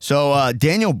up. So,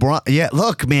 Daniel Bryan, yeah,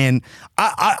 look, man,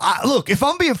 I look, if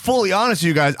I'm being fully honest with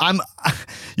you guys,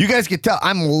 you guys can tell,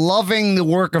 I'm loving the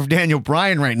work of Daniel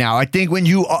Bryan right now. I think when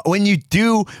you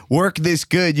do work this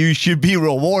good, you should be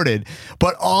rewarded,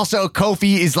 but also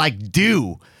Kofi is like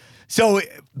due. So,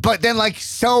 but then like,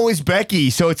 so is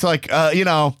Becky. So it's like, you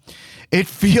know, it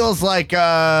feels like, you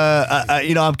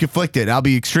know, I'm conflicted. I'll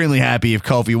be extremely happy if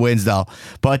Kofi wins, though.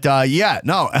 But, yeah,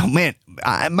 no, man,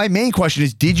 my main question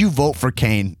is, did you vote for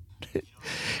Kane?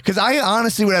 Because I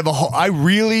honestly would have I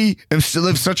really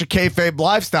live such a kayfabe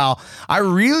lifestyle. I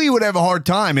really would have a hard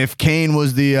time if Kane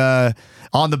was the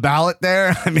on the ballot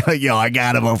there. I'd be like, yo, I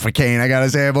got to vote for Kane. I got to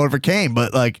say I voted for Kane.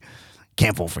 But, like,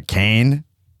 can't vote for Kane.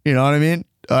 You know what I mean?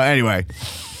 Anyway.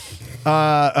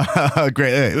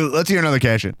 Great. Let's hear another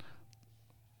cash in.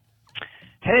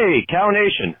 Hey, Cow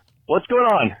Nation. What's going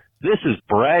on? This is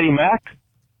Brady Mac,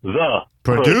 the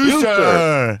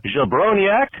producer.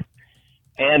 Jabroniac,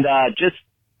 and just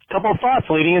a couple of thoughts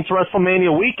leading into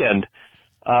WrestleMania weekend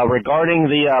regarding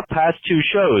the past two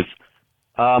shows.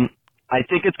 I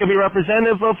think it's going to be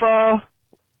representative of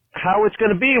how it's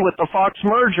going to be with the Fox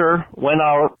merger when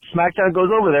our SmackDown goes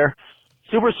over there.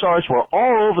 Superstars were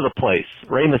all over the place.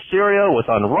 Rey Mysterio was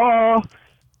on Raw.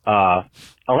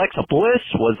 Alexa Bliss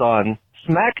was on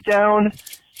SmackDown.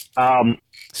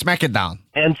 Smack it down.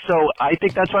 And so I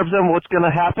think that's representative of what's going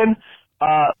to happen.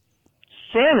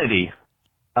 Sanity.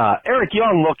 Eric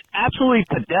Young looked absolutely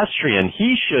pedestrian.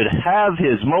 He should have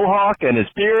his mohawk and his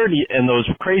beard and those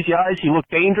crazy eyes. He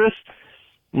looked dangerous.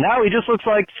 Now he just looks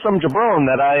like some jabron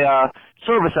that I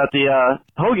service at the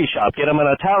hoagie shop. Get him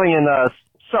an Italian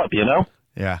sub, you know?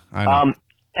 Yeah, I know.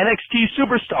 NXT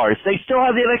Superstars. They still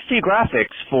have the NXT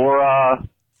graphics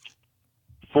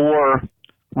for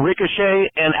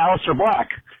Ricochet and Aleister Black.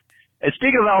 And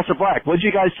speaking of Aleister Black, what did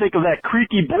you guys think of that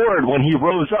creaky board when he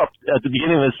rose up at the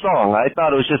beginning of his song? I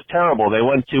thought it was just terrible. They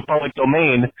went to public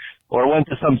domain or went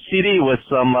to some CD with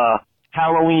some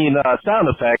Halloween sound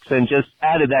effects and just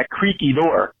added that creaky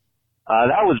door.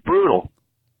 That was brutal.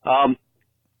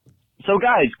 So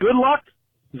guys, good luck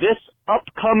this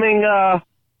upcoming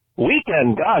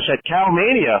weekend. Gosh, at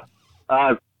Calmania.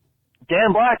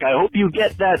 Dan Black, I hope you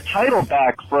get that title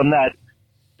back from that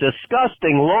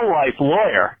disgusting lowlife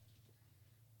lawyer.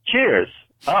 Cheers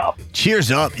up.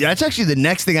 Cheers up. Yeah, that's actually the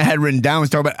next thing I had written down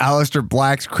was talking about Aleister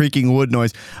Black's creaking wood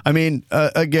noise. I mean,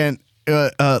 again,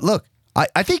 look,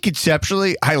 I think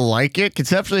conceptually I like it.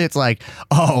 Conceptually, it's like,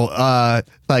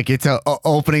 like it's a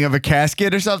opening of a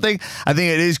casket or something. I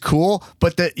think it is cool,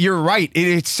 but you're right.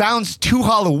 It sounds too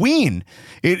Halloween.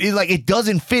 It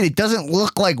doesn't fit. It doesn't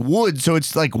look like wood, so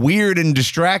it's like weird and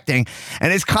distracting.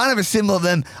 And it's kind of a symbol of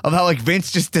how like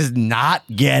Vince just does not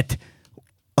get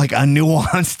like a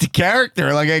nuanced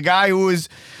character, like a guy who is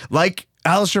like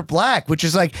Aleister Black, which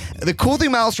is like the cool thing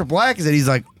about Aleister Black is that he's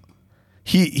like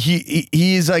he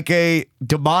is like a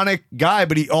demonic guy,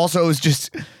 but he also is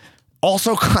just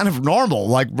also kind of normal,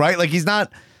 like right, like he's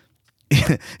not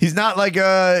like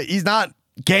he's not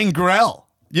Gangrel.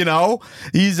 You know,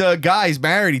 he's a guy, he's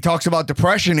married. He talks about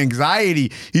depression,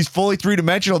 anxiety. He's fully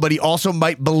three-dimensional, but he also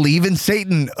might believe in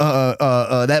Satan.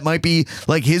 That might be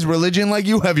like his religion, like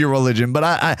you have your religion. But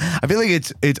I feel like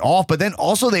it's off. But then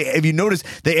also if you notice,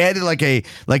 they added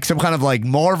like some kind of like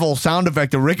Marvel sound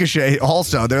effect to Ricochet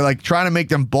also. They're like trying to make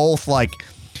them both like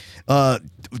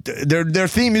their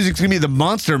theme music's gonna be the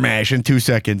Monster Mash in 2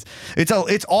 seconds. It's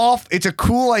off. It's a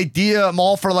cool idea. I'm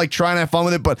all for like trying to have fun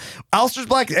with it, but Aleister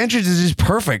Black's entrance is just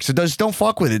perfect. So just don't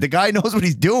fuck with it. The guy knows what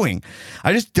he's doing.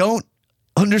 I just don't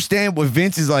understand what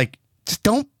Vince is like. Just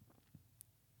don't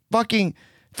fucking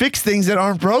fix things that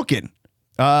aren't broken.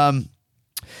 Those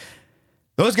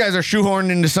guys are shoehorned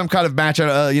into some kind of match, a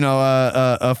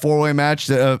 4-way match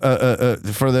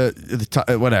for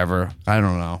the whatever. I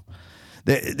don't know.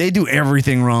 They do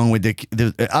everything wrong with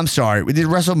the I'm sorry, with the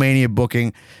WrestleMania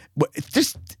booking.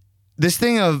 Just this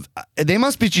thing of they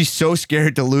must be just so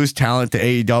scared to lose talent to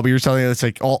AEW or something. That's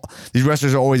like all these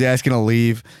wrestlers are always asking to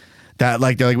leave. That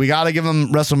like they're like, we got to give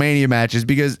them WrestleMania matches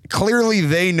because clearly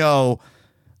they know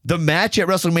the match at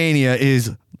WrestleMania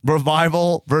is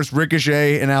Revival versus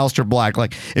Ricochet and Aleister Black.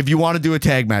 Like if you want to do a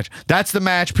tag match, that's the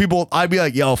match. People, I'd be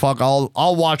like, yo, fuck,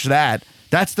 I'll watch that.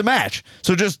 That's the match.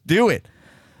 So just do it.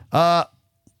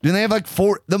 Then they have like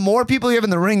the more people you have in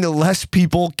the ring, the less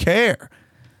people care.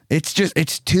 It's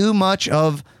too much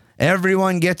of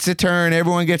everyone gets a turn,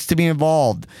 everyone gets to be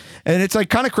involved. And it's like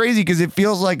kind of crazy because it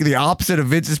feels like the opposite of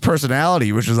Vince's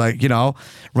personality, which is like, you know,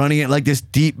 running it like this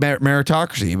deep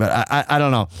meritocracy. But I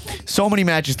don't know. So many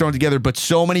matches thrown together, but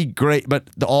so many great, but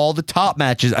all the top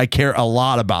matches I care a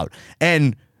lot about.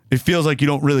 And it feels like you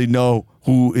don't really know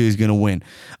who is going to win.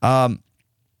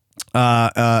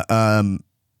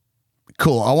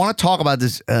 Cool. I want to talk about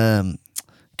this. God,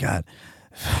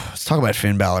 let's talk about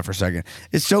Finn Balor for a second.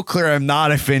 It's so clear I'm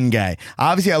not a Finn guy.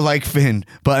 Obviously, I like Finn,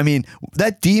 but I mean,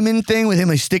 that demon thing with him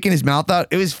like sticking his mouth out,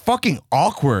 it was fucking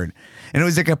awkward. And it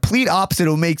was the complete opposite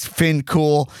of what makes Finn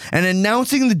cool. And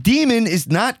announcing the demon is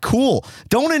not cool.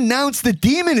 Don't announce the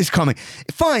demon is coming.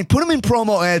 Fine, put him in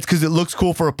promo ads because it looks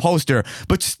cool for a poster.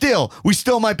 But still, we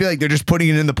still might be like, they're just putting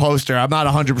it in the poster. I'm not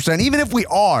 100%, even if we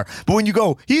are. But when you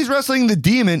go, he's wrestling the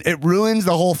demon, it ruins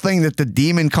the whole thing that the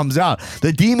demon comes out.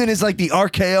 The demon is like the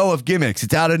RKO of gimmicks.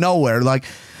 It's out of nowhere. Like,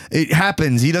 it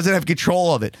happens. He doesn't have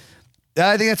control of it.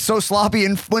 I think that's so sloppy.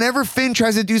 And whenever Finn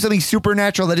tries to do something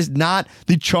supernatural, that is not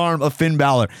the charm of Finn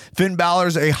Balor. Finn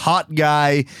Balor's a hot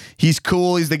guy. He's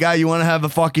cool. He's the guy you want to have a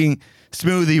fucking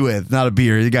smoothie with, not a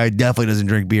beer. The guy definitely doesn't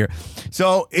drink beer.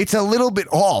 So it's a little bit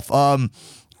off.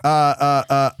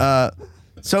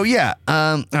 So yeah.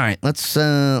 All right, let's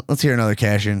hear another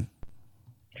cash in.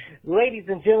 Ladies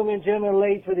and gentlemen,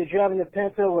 ladies, whether you're driving a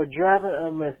Pinto or driving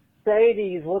a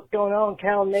Mercedes, what's going on,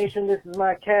 Cal Nation? This is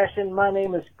my cash in. My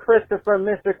name is Christopher,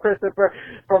 Mr. Christopher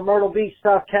from Myrtle Beach,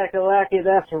 South Kakalaki.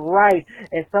 That's right.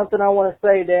 And something I want to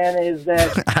say, Dan, is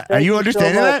that are you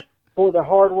understanding so that? For the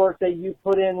hard work that you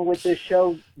put in with this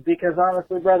show, because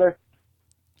honestly, brother,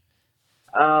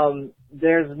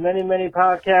 there's many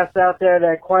podcasts out there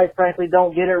that quite frankly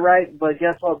don't get it right, but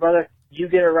guess what, brother? You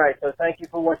get it right. So thank you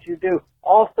for what you do.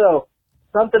 Also,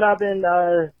 something I've been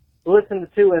listening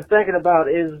to and thinking about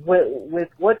is with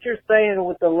what you're saying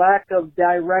with the lack of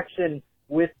direction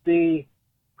with the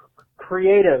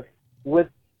creative, with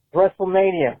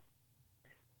WrestleMania.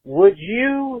 Would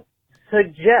you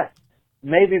suggest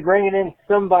maybe bringing in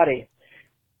somebody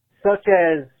such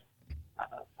as,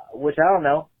 which I don't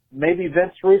know, maybe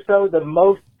Vince Russo, the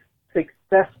most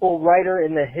successful writer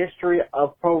in the history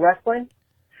of pro wrestling?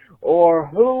 Or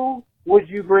who would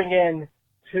you bring in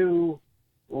to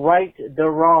right the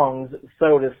wrongs,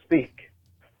 so to speak,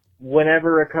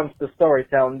 whenever it comes to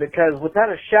storytelling? Because without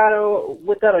a shadow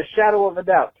of a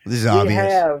doubt, we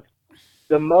have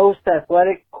the most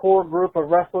athletic core group of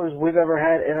wrestlers we've ever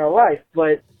had in our life.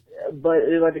 But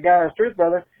like the guy on the truth,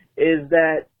 brother, is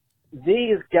that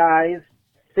these guys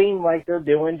seem like they're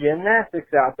doing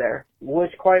gymnastics out there,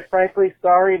 which quite frankly,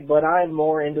 sorry, but I'm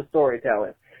more into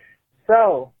storytelling.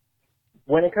 So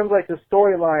when it comes like to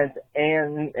storylines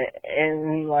and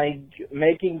like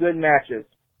making good matches,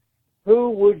 who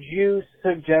would you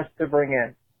suggest to bring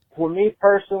in? For me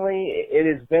personally, it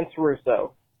is Vince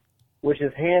Russo, which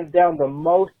is hands down the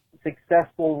most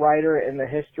successful writer in the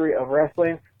history of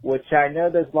wrestling, which I know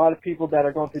there's a lot of people that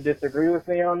are going to disagree with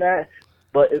me on that,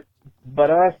 but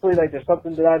honestly, like, there's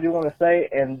something that I do want to say,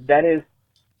 and that is,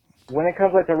 when it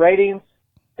comes like to ratings,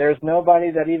 there's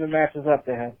nobody that even matches up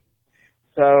to him.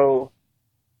 So,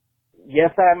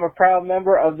 yes, I am a proud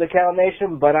member of the Cal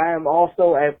Nation, but I am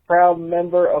also a proud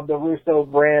member of the Russo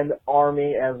brand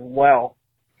army as well.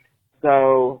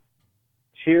 So,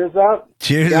 cheers up.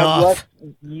 Cheers God off. bless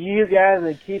you guys,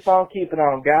 and keep on keeping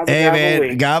on. Gabba, hey, gabba man,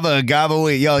 week. gabba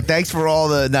week. Yo, thanks for all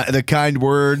the kind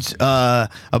words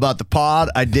about the pod.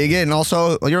 I dig it, and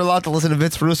also you're allowed to listen to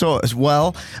Vince Russo as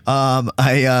well. I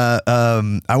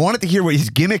wanted to hear what his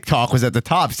gimmick talk was at the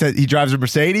top. He said he drives a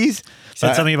Mercedes. He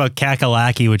said something about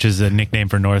Kakalaki, which is a nickname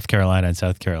for North Carolina and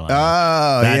South Carolina.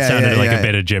 Oh, that sounded like a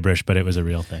bit of gibberish, but it was a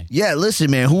real thing. Yeah,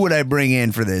 listen, man, who would I bring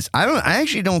in for this? I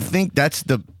actually don't think that's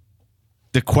the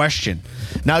question.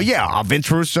 Now, yeah,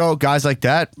 Vince Russo, guys like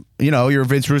that, you're a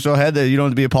Vince Russo head, that you don't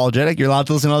have to be apologetic. You're allowed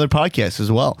to listen to other podcasts as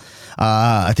well.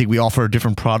 I think we offer a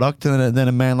different product than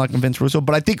a man like Vince Russo,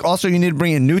 but I think also you need to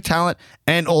bring in new talent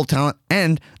and old talent,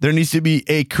 and there needs to be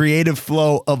a creative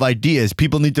flow of ideas.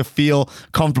 People need to feel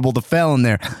comfortable to fail in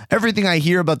there. Everything I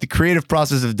hear about the creative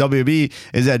process of WWE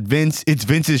is that it's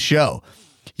Vince's show.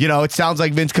 It sounds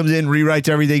like Vince comes in, rewrites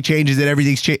everything, changes it,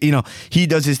 everything's he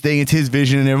does his thing, it's his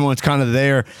vision, and everyone's kind of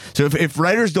there. So if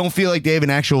writers don't feel like they have an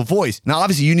actual voice, now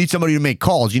obviously you need somebody to make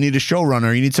calls. You need a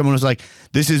showrunner. You need someone who's like,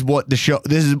 this is what the show,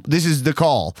 this is the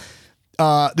call.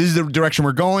 This is the direction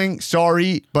we're going.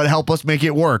 Sorry, but help us make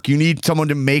it work. You need someone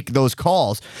to make those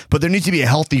calls, but there needs to be a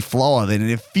healthy flow of it. And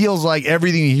it feels like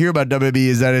everything you hear about WWE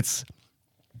is that it's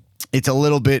a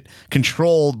little bit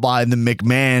controlled by the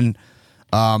McMahon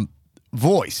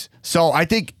voice. So I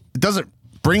think it doesn't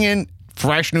bring in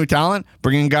fresh new talent,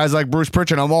 bring in guys like Bruce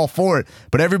Pritchard. I'm all for it,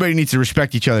 but everybody needs to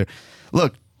respect each other.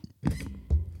 Look,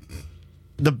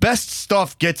 the best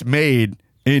stuff gets made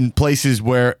in places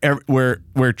where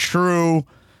true,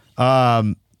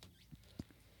 God,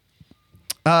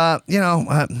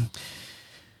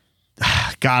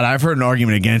 I've heard an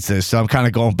argument against this, so I'm kind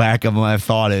of going back on what my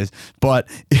thought is. But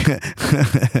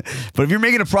if you're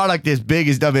making a product as big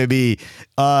as WWE,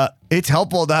 it's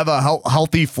helpful to have a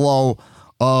healthy flow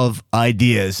of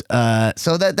ideas.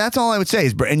 So that's all I would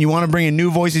say. And you want to bring in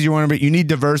new voices. You need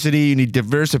diversity. You need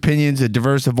diverse opinions and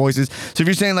diverse voices. So if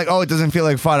you're saying like, oh, it doesn't feel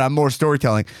like fun, I'm more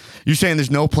storytelling. You're saying there's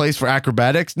no place for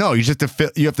acrobatics? No, you have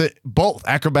to both.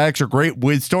 Acrobatics are great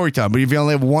with storytelling, but if you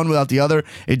only have one without the other,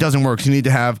 it doesn't work. So you need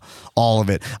to have all of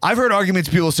it. I've heard arguments,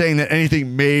 people saying that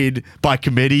anything made by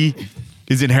committee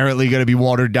is inherently going to be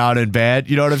watered down and bad.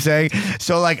 You know what I'm saying?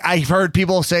 So, like, I've heard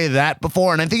people say that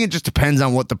before, and I think it just depends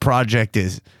on what the project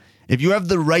is. If you have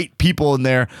the right people in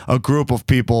there, a group of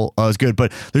people is good.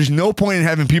 But there's no point in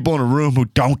having people in a room who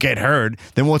don't get heard.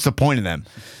 Then what's the point of them?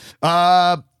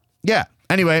 Yeah.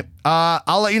 Anyway,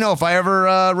 I'll let you know if I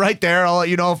ever right there. I'll let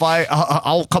you know if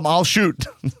I'll come. I'll shoot.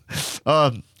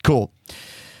 Cool.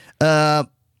 Let's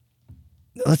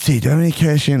see. Do I have any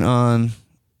cash in on?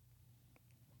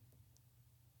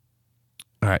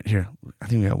 All right, here. I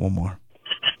think we got one more.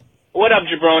 What up,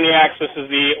 Jabroniacs? This is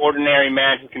the ordinary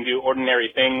man who can do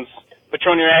ordinary things.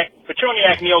 Petroniac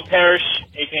Neil Parrish,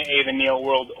 a.k.a. the Neil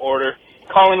World Order,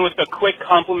 calling with a quick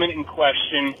compliment and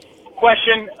question.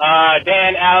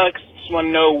 Dan, Alex, just want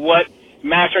to know what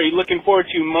match are you looking forward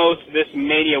to most this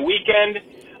Mania weekend?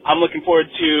 I'm looking forward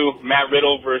to Matt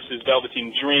Riddle versus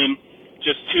Velveteen Dream.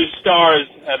 Just 2 stars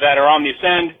that are on the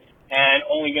ascend and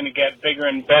only going to get bigger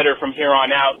and better from here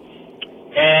on out.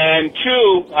 And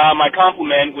 2, my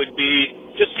compliment would be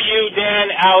just to you,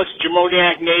 Dan, Alex,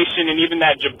 Jabroniac Nation, and even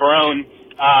that Jabron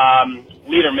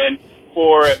Leaderman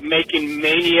for making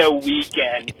Mania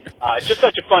weekend just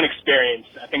such a fun experience.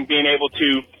 I think being able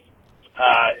to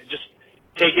just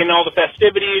take in all the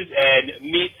festivities and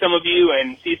meet some of you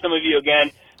and see some of you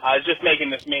again is just making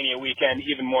this Mania weekend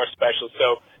even more special.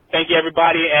 So thank you,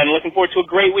 everybody, and looking forward to a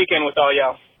great weekend with all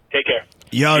y'all. Take care.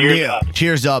 Yo, Neil.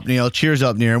 Cheers up, Neil. Cheers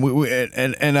up, Neil.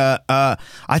 And I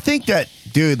think that,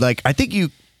 dude, like, I think you,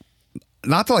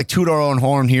 not to like toot our own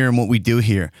horn here and what we do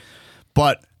here,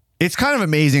 but it's kind of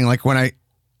amazing. Like when I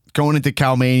going into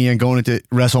Calmania and going into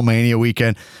WrestleMania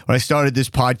weekend, when I started this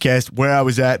podcast, where I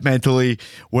was at mentally,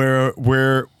 where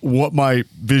what my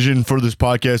vision for this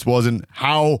podcast was, and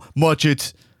how much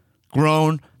it's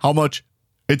grown, how much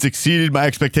it's exceeded my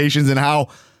expectations, and how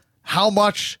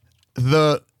much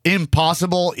the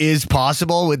impossible is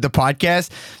possible with the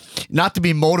podcast. Not to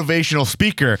be motivational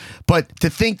speaker, but to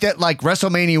think that like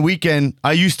WrestleMania weekend,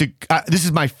 this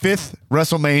is my 5th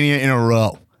WrestleMania in a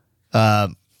row,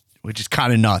 which is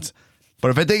kind of nuts. But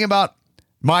if I think about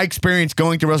my experience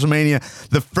going to WrestleMania,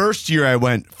 the first year I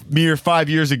went, mere 5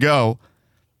 years ago,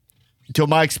 until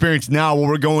my experience now, where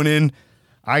we're going in,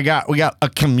 we got a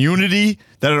community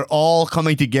that are all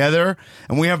coming together,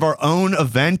 and we have our own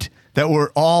event that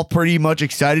we're all pretty much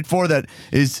excited for, that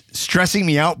is stressing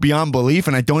me out beyond belief,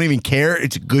 and I don't even care.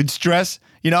 It's good stress,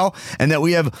 you know? And that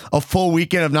we have a full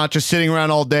weekend of not just sitting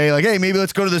around all day like, hey, maybe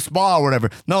let's go to the spa or whatever.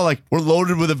 No, like, we're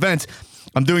loaded with events.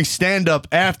 I'm doing stand-up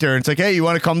after. And it's like, hey, you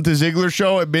want to come to Ziggler's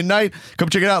show at midnight? Come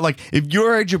check it out. Like, if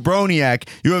you're a Jabroniac,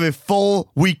 you have a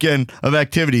full weekend of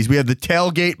activities. We have the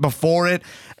tailgate before it,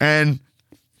 and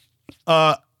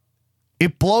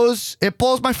it blows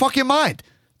my fucking mind.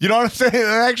 You know what I'm saying? It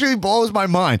actually blows my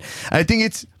mind. I think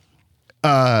it's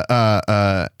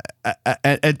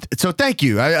so thank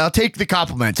you. I'll take the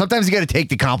compliment. Sometimes you got to take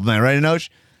the compliment, right, Anosh?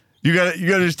 You got to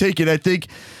just take it. I think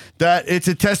that it's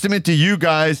a testament to you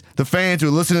guys, the fans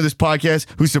who listen to this podcast,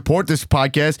 who support this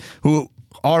podcast, who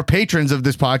are patrons of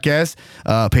this podcast.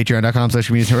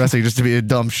 Patreon.com/community just to be a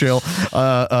dumb shill.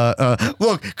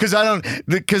 Look, because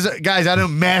guys, I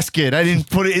don't mask it. I didn't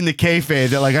put it in the kayfabe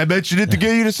that like I mentioned it to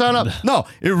get you to sign up. No,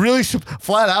 it really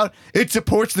flat out, it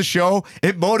supports the show.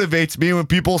 It motivates me when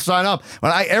people sign up.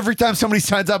 Every time somebody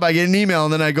signs up, I get an email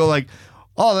and then I go like,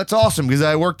 oh, that's awesome, because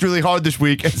I worked really hard this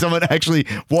week and someone actually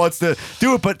wants to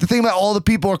do it. But the thing about all the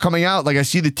people are coming out, like I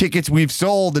see the tickets we've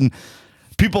sold and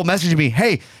people messaging me,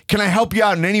 hey, can I help you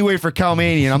out in any way for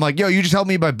Calmania? And I'm like, yo, you just help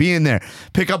me by being there.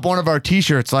 Pick up one of our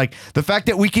t-shirts. Like the fact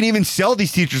that we can even sell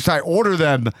these t-shirts, I order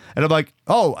them and I'm like,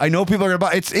 oh, I know people are gonna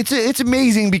buy. It's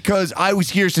amazing because I was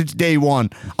here since day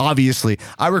one. Obviously,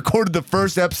 I recorded the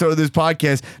first episode of this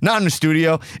podcast not in the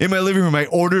studio, in my living room. I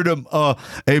ordered a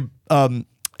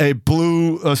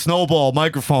blue snowball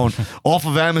microphone off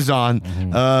of Amazon.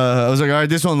 I was like, all right,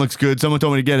 this one looks good. Someone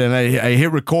told me to get it, and I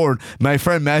hit record. My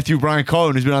friend Matthew Brian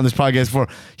Cohen, who's been on this podcast before,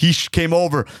 he came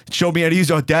over, showed me how to use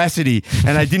Audacity,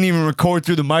 and I didn't even record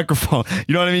through the microphone.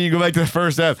 You know what I mean? You go back to the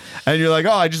first app, and you're like,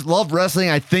 oh, I just love wrestling.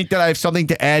 I think that I have something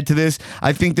to add to this.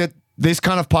 I think that this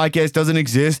kind of podcast doesn't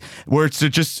exist, where it's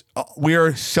just, we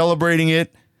are celebrating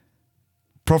it,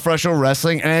 professional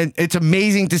wrestling, and it's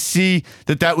amazing to see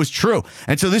that was true.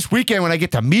 And so this weekend when I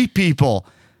get to meet people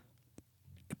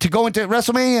to go into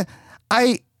WrestleMania,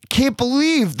 I can't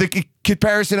believe the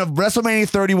comparison of WrestleMania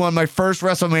 31, my first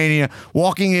WrestleMania,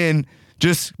 walking in,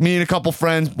 just me and a couple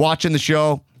friends watching the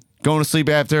show, going to sleep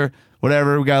after,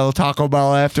 whatever, we got a little Taco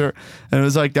Bell after, and it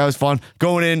was like, that was fun.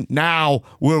 Going in now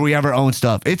where we have our own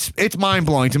stuff. It's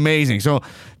mind-blowing. It's amazing. So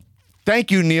thank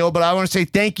you, Neil, but I want to say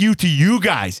thank you to you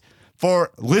guys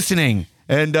for listening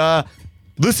and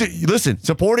listen,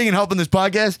 supporting and helping this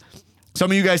podcast. Some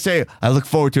of you guys say, I look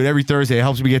forward to it every Thursday. It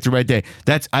helps me get through my day.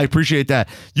 I appreciate that.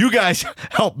 You guys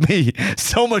help me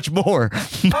so much more.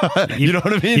 You know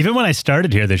what I mean? Even when I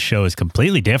started here, this show is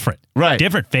completely different. Right.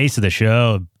 Different face of the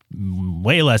show.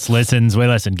 way less listens, way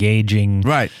less engaging.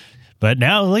 Right. But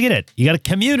now look at it. You got a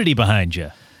community behind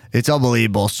you. It's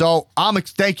unbelievable. So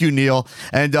thank you, Neil.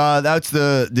 And that's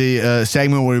the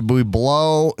segment where we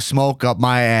blow smoke up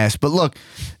my ass. But look,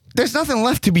 there's nothing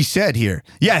left to be said here.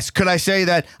 Yes, could I say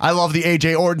that I love the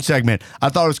AJ Orton segment? I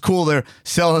thought it was cool. They're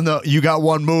selling the you got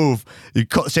one move,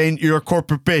 saying you're a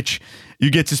corporate bitch. You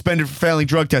get suspended for failing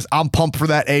drug tests. I'm pumped for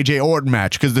that AJ Orton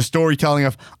match because the storytelling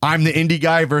of I'm the indie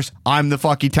guy versus I'm the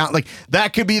fucking talent. Like,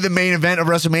 that could be the main event of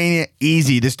WrestleMania.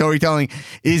 Easy. The storytelling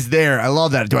is there. I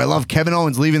love that. Do I love Kevin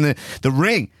Owens leaving the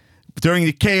ring during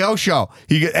the KO show?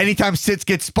 Anytime Sitz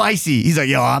gets spicy, he's like,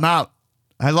 yo, I'm out.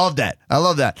 I love that.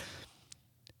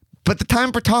 But the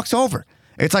time for talk's over.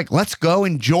 It's like, let's go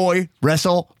enjoy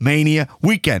WrestleMania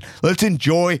weekend. Let's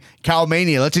enjoy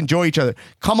Cowmania. Let's enjoy each other.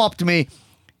 Come up to me.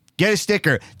 Get a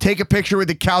sticker. Take a picture with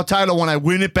the cow title when I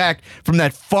win it back from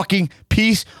that fucking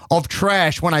piece of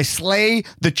trash when I slay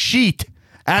the cheat,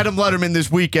 Adam Letterman,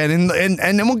 this weekend. And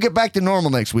then we'll get back to normal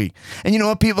next week. And you know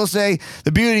what people say?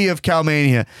 The beauty of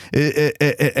Cowmania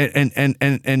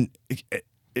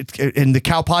and the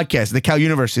Cow podcast, the Cow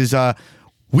universe is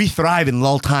we thrive in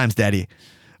lull times, Daddy.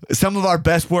 Some of our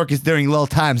best work is during lull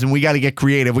times, and we got to get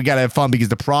creative. We got to have fun because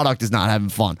the product is not having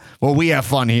fun. Well, we have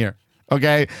fun here.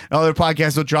 Okay, other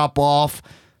podcasts will drop off.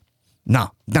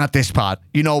 No, not this pod.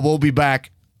 You know, we'll be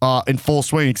back in full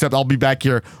swing, except I'll be back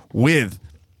here with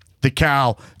the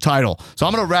Cow title. So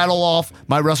I'm going to rattle off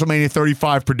my WrestleMania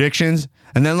 35 predictions,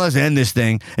 and then let's end this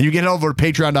thing. And you get over to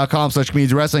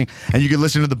patreon.com/comedians wrestling, and you can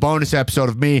listen to the bonus episode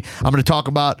of me. I'm going to talk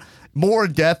about more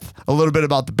in depth, a little bit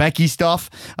about the Becky stuff,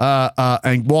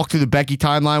 and walk through the Becky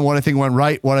timeline, what I think went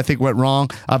right, what I think went wrong.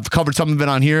 I've covered some of it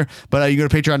on here, but you go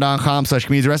to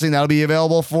patreon.com/comedians wrestling. That'll be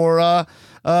available for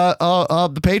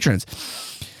the patrons.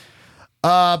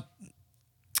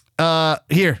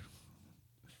 Here,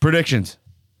 predictions.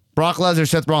 Brock Lesnar,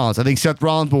 Seth Rollins. I think Seth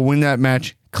Rollins will win that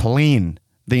match clean.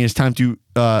 I think it's time to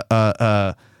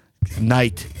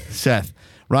knight Seth.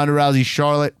 Ronda Rousey,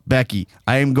 Charlotte, Becky.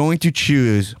 I am going to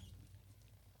choose.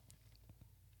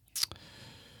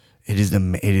 It is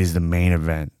the main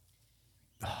event.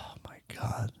 Oh my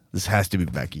God. This has to be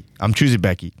Becky. I'm choosing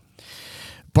Becky.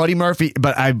 Buddy Murphy,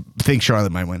 but I think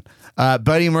Charlotte might win.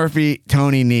 Buddy Murphy,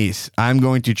 Tony Nese. I'm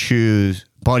going to choose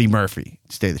Buddy Murphy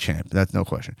to stay the champ. That's no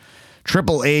question.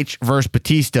 Triple H versus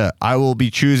Batista. I will be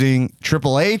choosing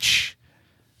Triple H.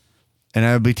 And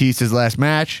that will be Batista's last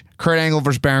match. Kurt Angle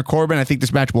versus Baron Corbin. I think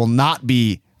this match will not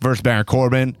be versus Baron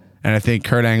Corbin. And I think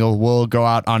Kurt Angle will go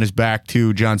out on his back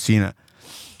to John Cena.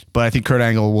 But I think Kurt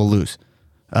Angle will lose.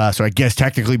 So I guess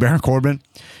technically Baron Corbin.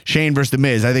 Shane versus The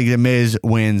Miz. I think The Miz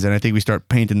wins, and I think we start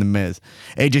painting The Miz.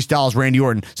 AJ Styles, Randy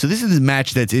Orton. So this is a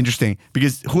match that's interesting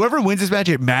because whoever wins this match,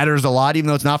 it matters a lot, even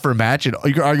though it's not for a match. It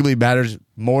arguably matters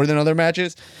more than other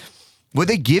matches. Would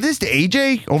they give this to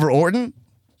AJ over Orton?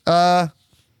 I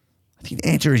think the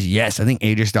answer is yes. I think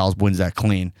AJ Styles wins that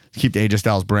clean. Keep the AJ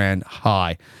Styles brand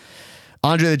high.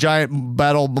 Andre the Giant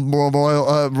Battle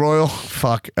Royal.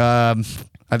 Fuck.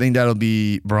 I think that'll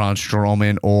be Braun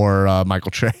Strowman or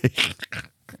Michael Che.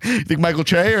 You think Michael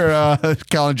Che or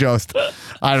Kellen Jost?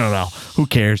 I don't know. Who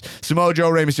cares? Samoa Joe,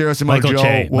 Rey Mysterio, Samoa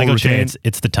Joe. Michael Che.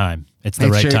 It's the time. It's the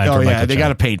right time for Michael Che. They got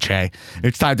to paint Che.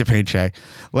 It's time to paint Che.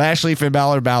 Lashley, Finn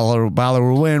Balor. Balor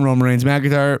will win. Roman Reigns,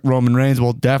 McIntyre. Roman Reigns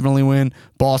will definitely win.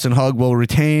 Boston Hug will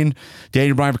retain.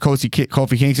 Daniel Bryan for Kofi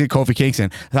Kingston. Kofi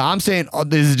Kingston. Now, I'm saying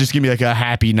this is just going to be like a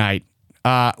happy night.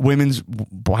 Women's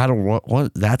battle.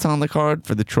 What? That's on the card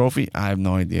for the trophy? I have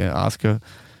no idea. Asuka.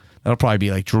 That'll probably be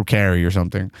like Drew Carey or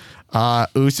something.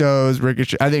 Usos,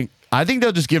 Ricochet. I think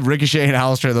they'll just give Ricochet and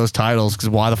Aleister those titles because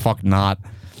why the fuck not?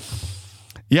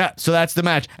 Yeah, so that's the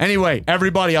match. Anyway,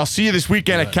 everybody, I'll see you this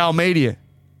weekend at Cowmania.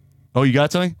 Oh, you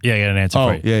got something? Yeah, I got an answer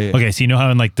for you. Yeah. Okay, so you know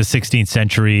how in like the 16th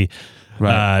century,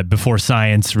 right, before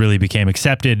science really became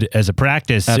accepted as a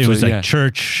practice, it was like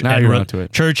church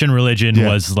and religion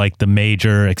was like the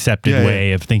major accepted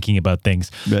way of thinking about things.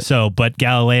 Yeah. So, but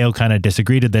Galileo kind of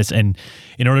disagreed with this, and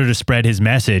in order to spread his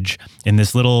message in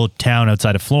this little town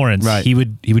outside of Florence, he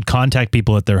would contact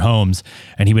people at their homes,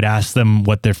 and he would ask them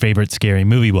what their favorite scary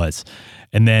movie was.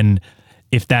 And then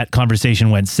if that conversation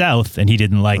went south and he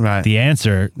didn't like the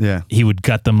answer, he would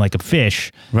gut them like a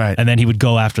fish. Right. And then he would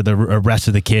go after the rest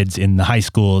of the kids in the high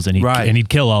schools and he'd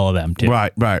kill all of them too.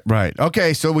 Right.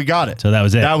 Okay, so we got it. So that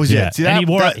was it. That was it. See, and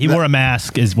he wore a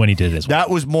mask is when he did it as well. That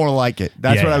was more like it.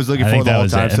 That's what I was looking for the whole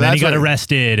time. So and then he got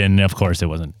arrested, and of course it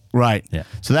wasn't. Right. Yeah.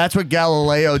 So that's what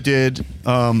Galileo did.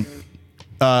 You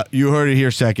heard it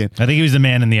here second. I think he was the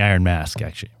man in the iron mask,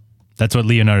 actually. That's what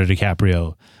Leonardo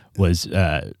DiCaprio was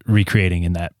recreating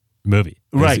in that movie.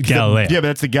 Right. Galileo. Yeah, but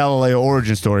that's the Galileo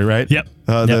origin story, right? Yep.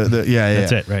 Yeah.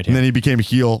 That's it right here. And then he became a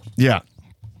heel. Yeah.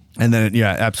 And then,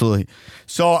 absolutely.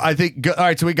 So I think, all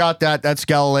right, so we got that. That's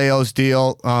Galileo's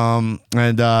deal. I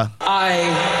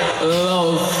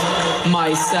love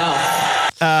myself.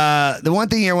 The one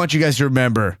thing here I want you guys to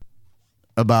remember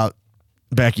about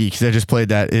Becky, because I just played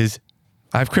that, is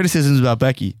I have criticisms about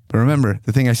Becky. But remember,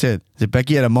 the thing I said is that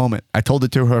Becky had a moment. I told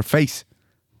it to her face.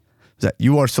 That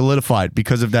you are solidified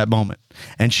because of that moment.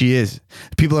 And she is.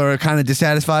 People are kind of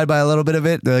dissatisfied by a little bit of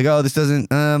it. They're like, oh, this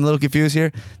doesn't, I'm a little confused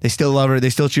here. They still love her.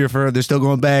 They still cheer for her. They're still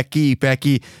going, Becky,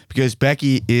 because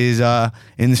Becky is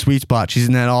in the sweet spot. She's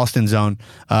in that Austin zone.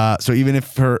 So even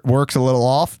if her work's a little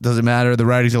off, doesn't matter. The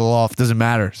writing's a little off, doesn't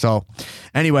matter. So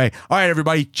anyway, all right,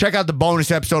 everybody, check out the bonus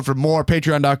episode for more.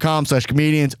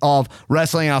 Patreon.com/comedians of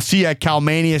wrestling. I'll see you at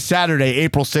Calmania Saturday,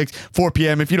 April 6th, 4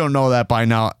 p.m. If you don't know that by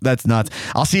now, that's nuts.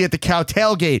 I'll see you at the Cow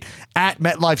Tailgate at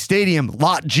MetLife Stadium,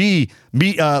 Lot G,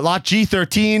 Lot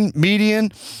G13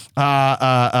 median.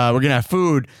 We're gonna have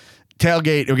food.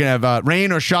 Tailgate. We're gonna have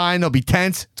rain or shine. There'll be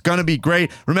tents. It's gonna be great.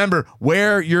 Remember,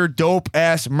 wear your dope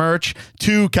ass merch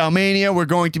to Calmania. We're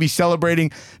going to be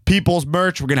celebrating people's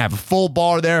merch. We're gonna have a full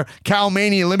bar there.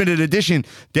 Calmania limited edition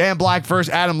Dan Black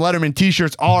vs. Adam Letterman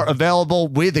t-shirts are available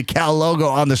with the Cal logo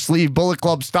on the sleeve, Bullet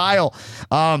Club style.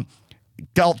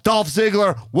 Dolph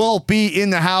Ziggler will be in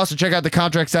the house. So check out the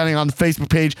contract signing on the Facebook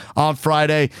page on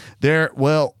Friday. There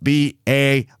will be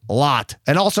a lot.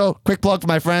 And also, quick plug for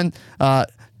my friend,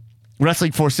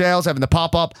 Wrestling for Sales, having the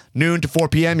pop-up noon to 4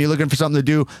 p.m. You're looking for something to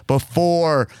do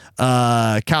before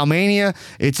Calmania.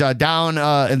 It's down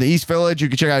in the East Village. You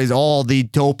can check out all the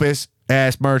dopest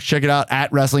ass merch. Check it out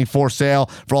at Wrestling for Sale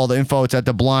for all the info. It's at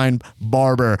the Blind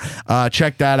Barber.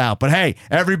 Check that out. But hey,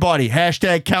 everybody,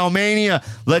 hashtag Calmania.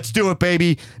 Let's do it,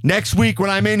 baby. Next week when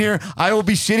I'm in here, I will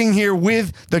be sitting here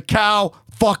with the Cow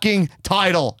fucking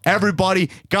title. Everybody,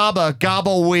 gabba,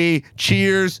 gabba, we.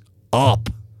 Cheers up.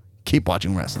 Keep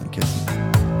watching wrestling, kids.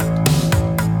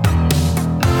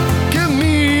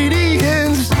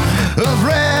 Comedians of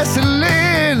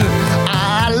wrestling.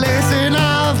 I listen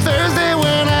on Thursday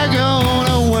when I go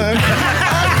to work.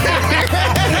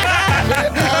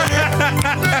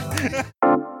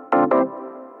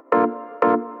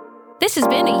 This has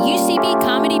been a UCB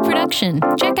Comedy production.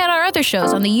 Check out our other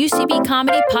shows on the UCB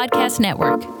Comedy Podcast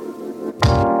Network.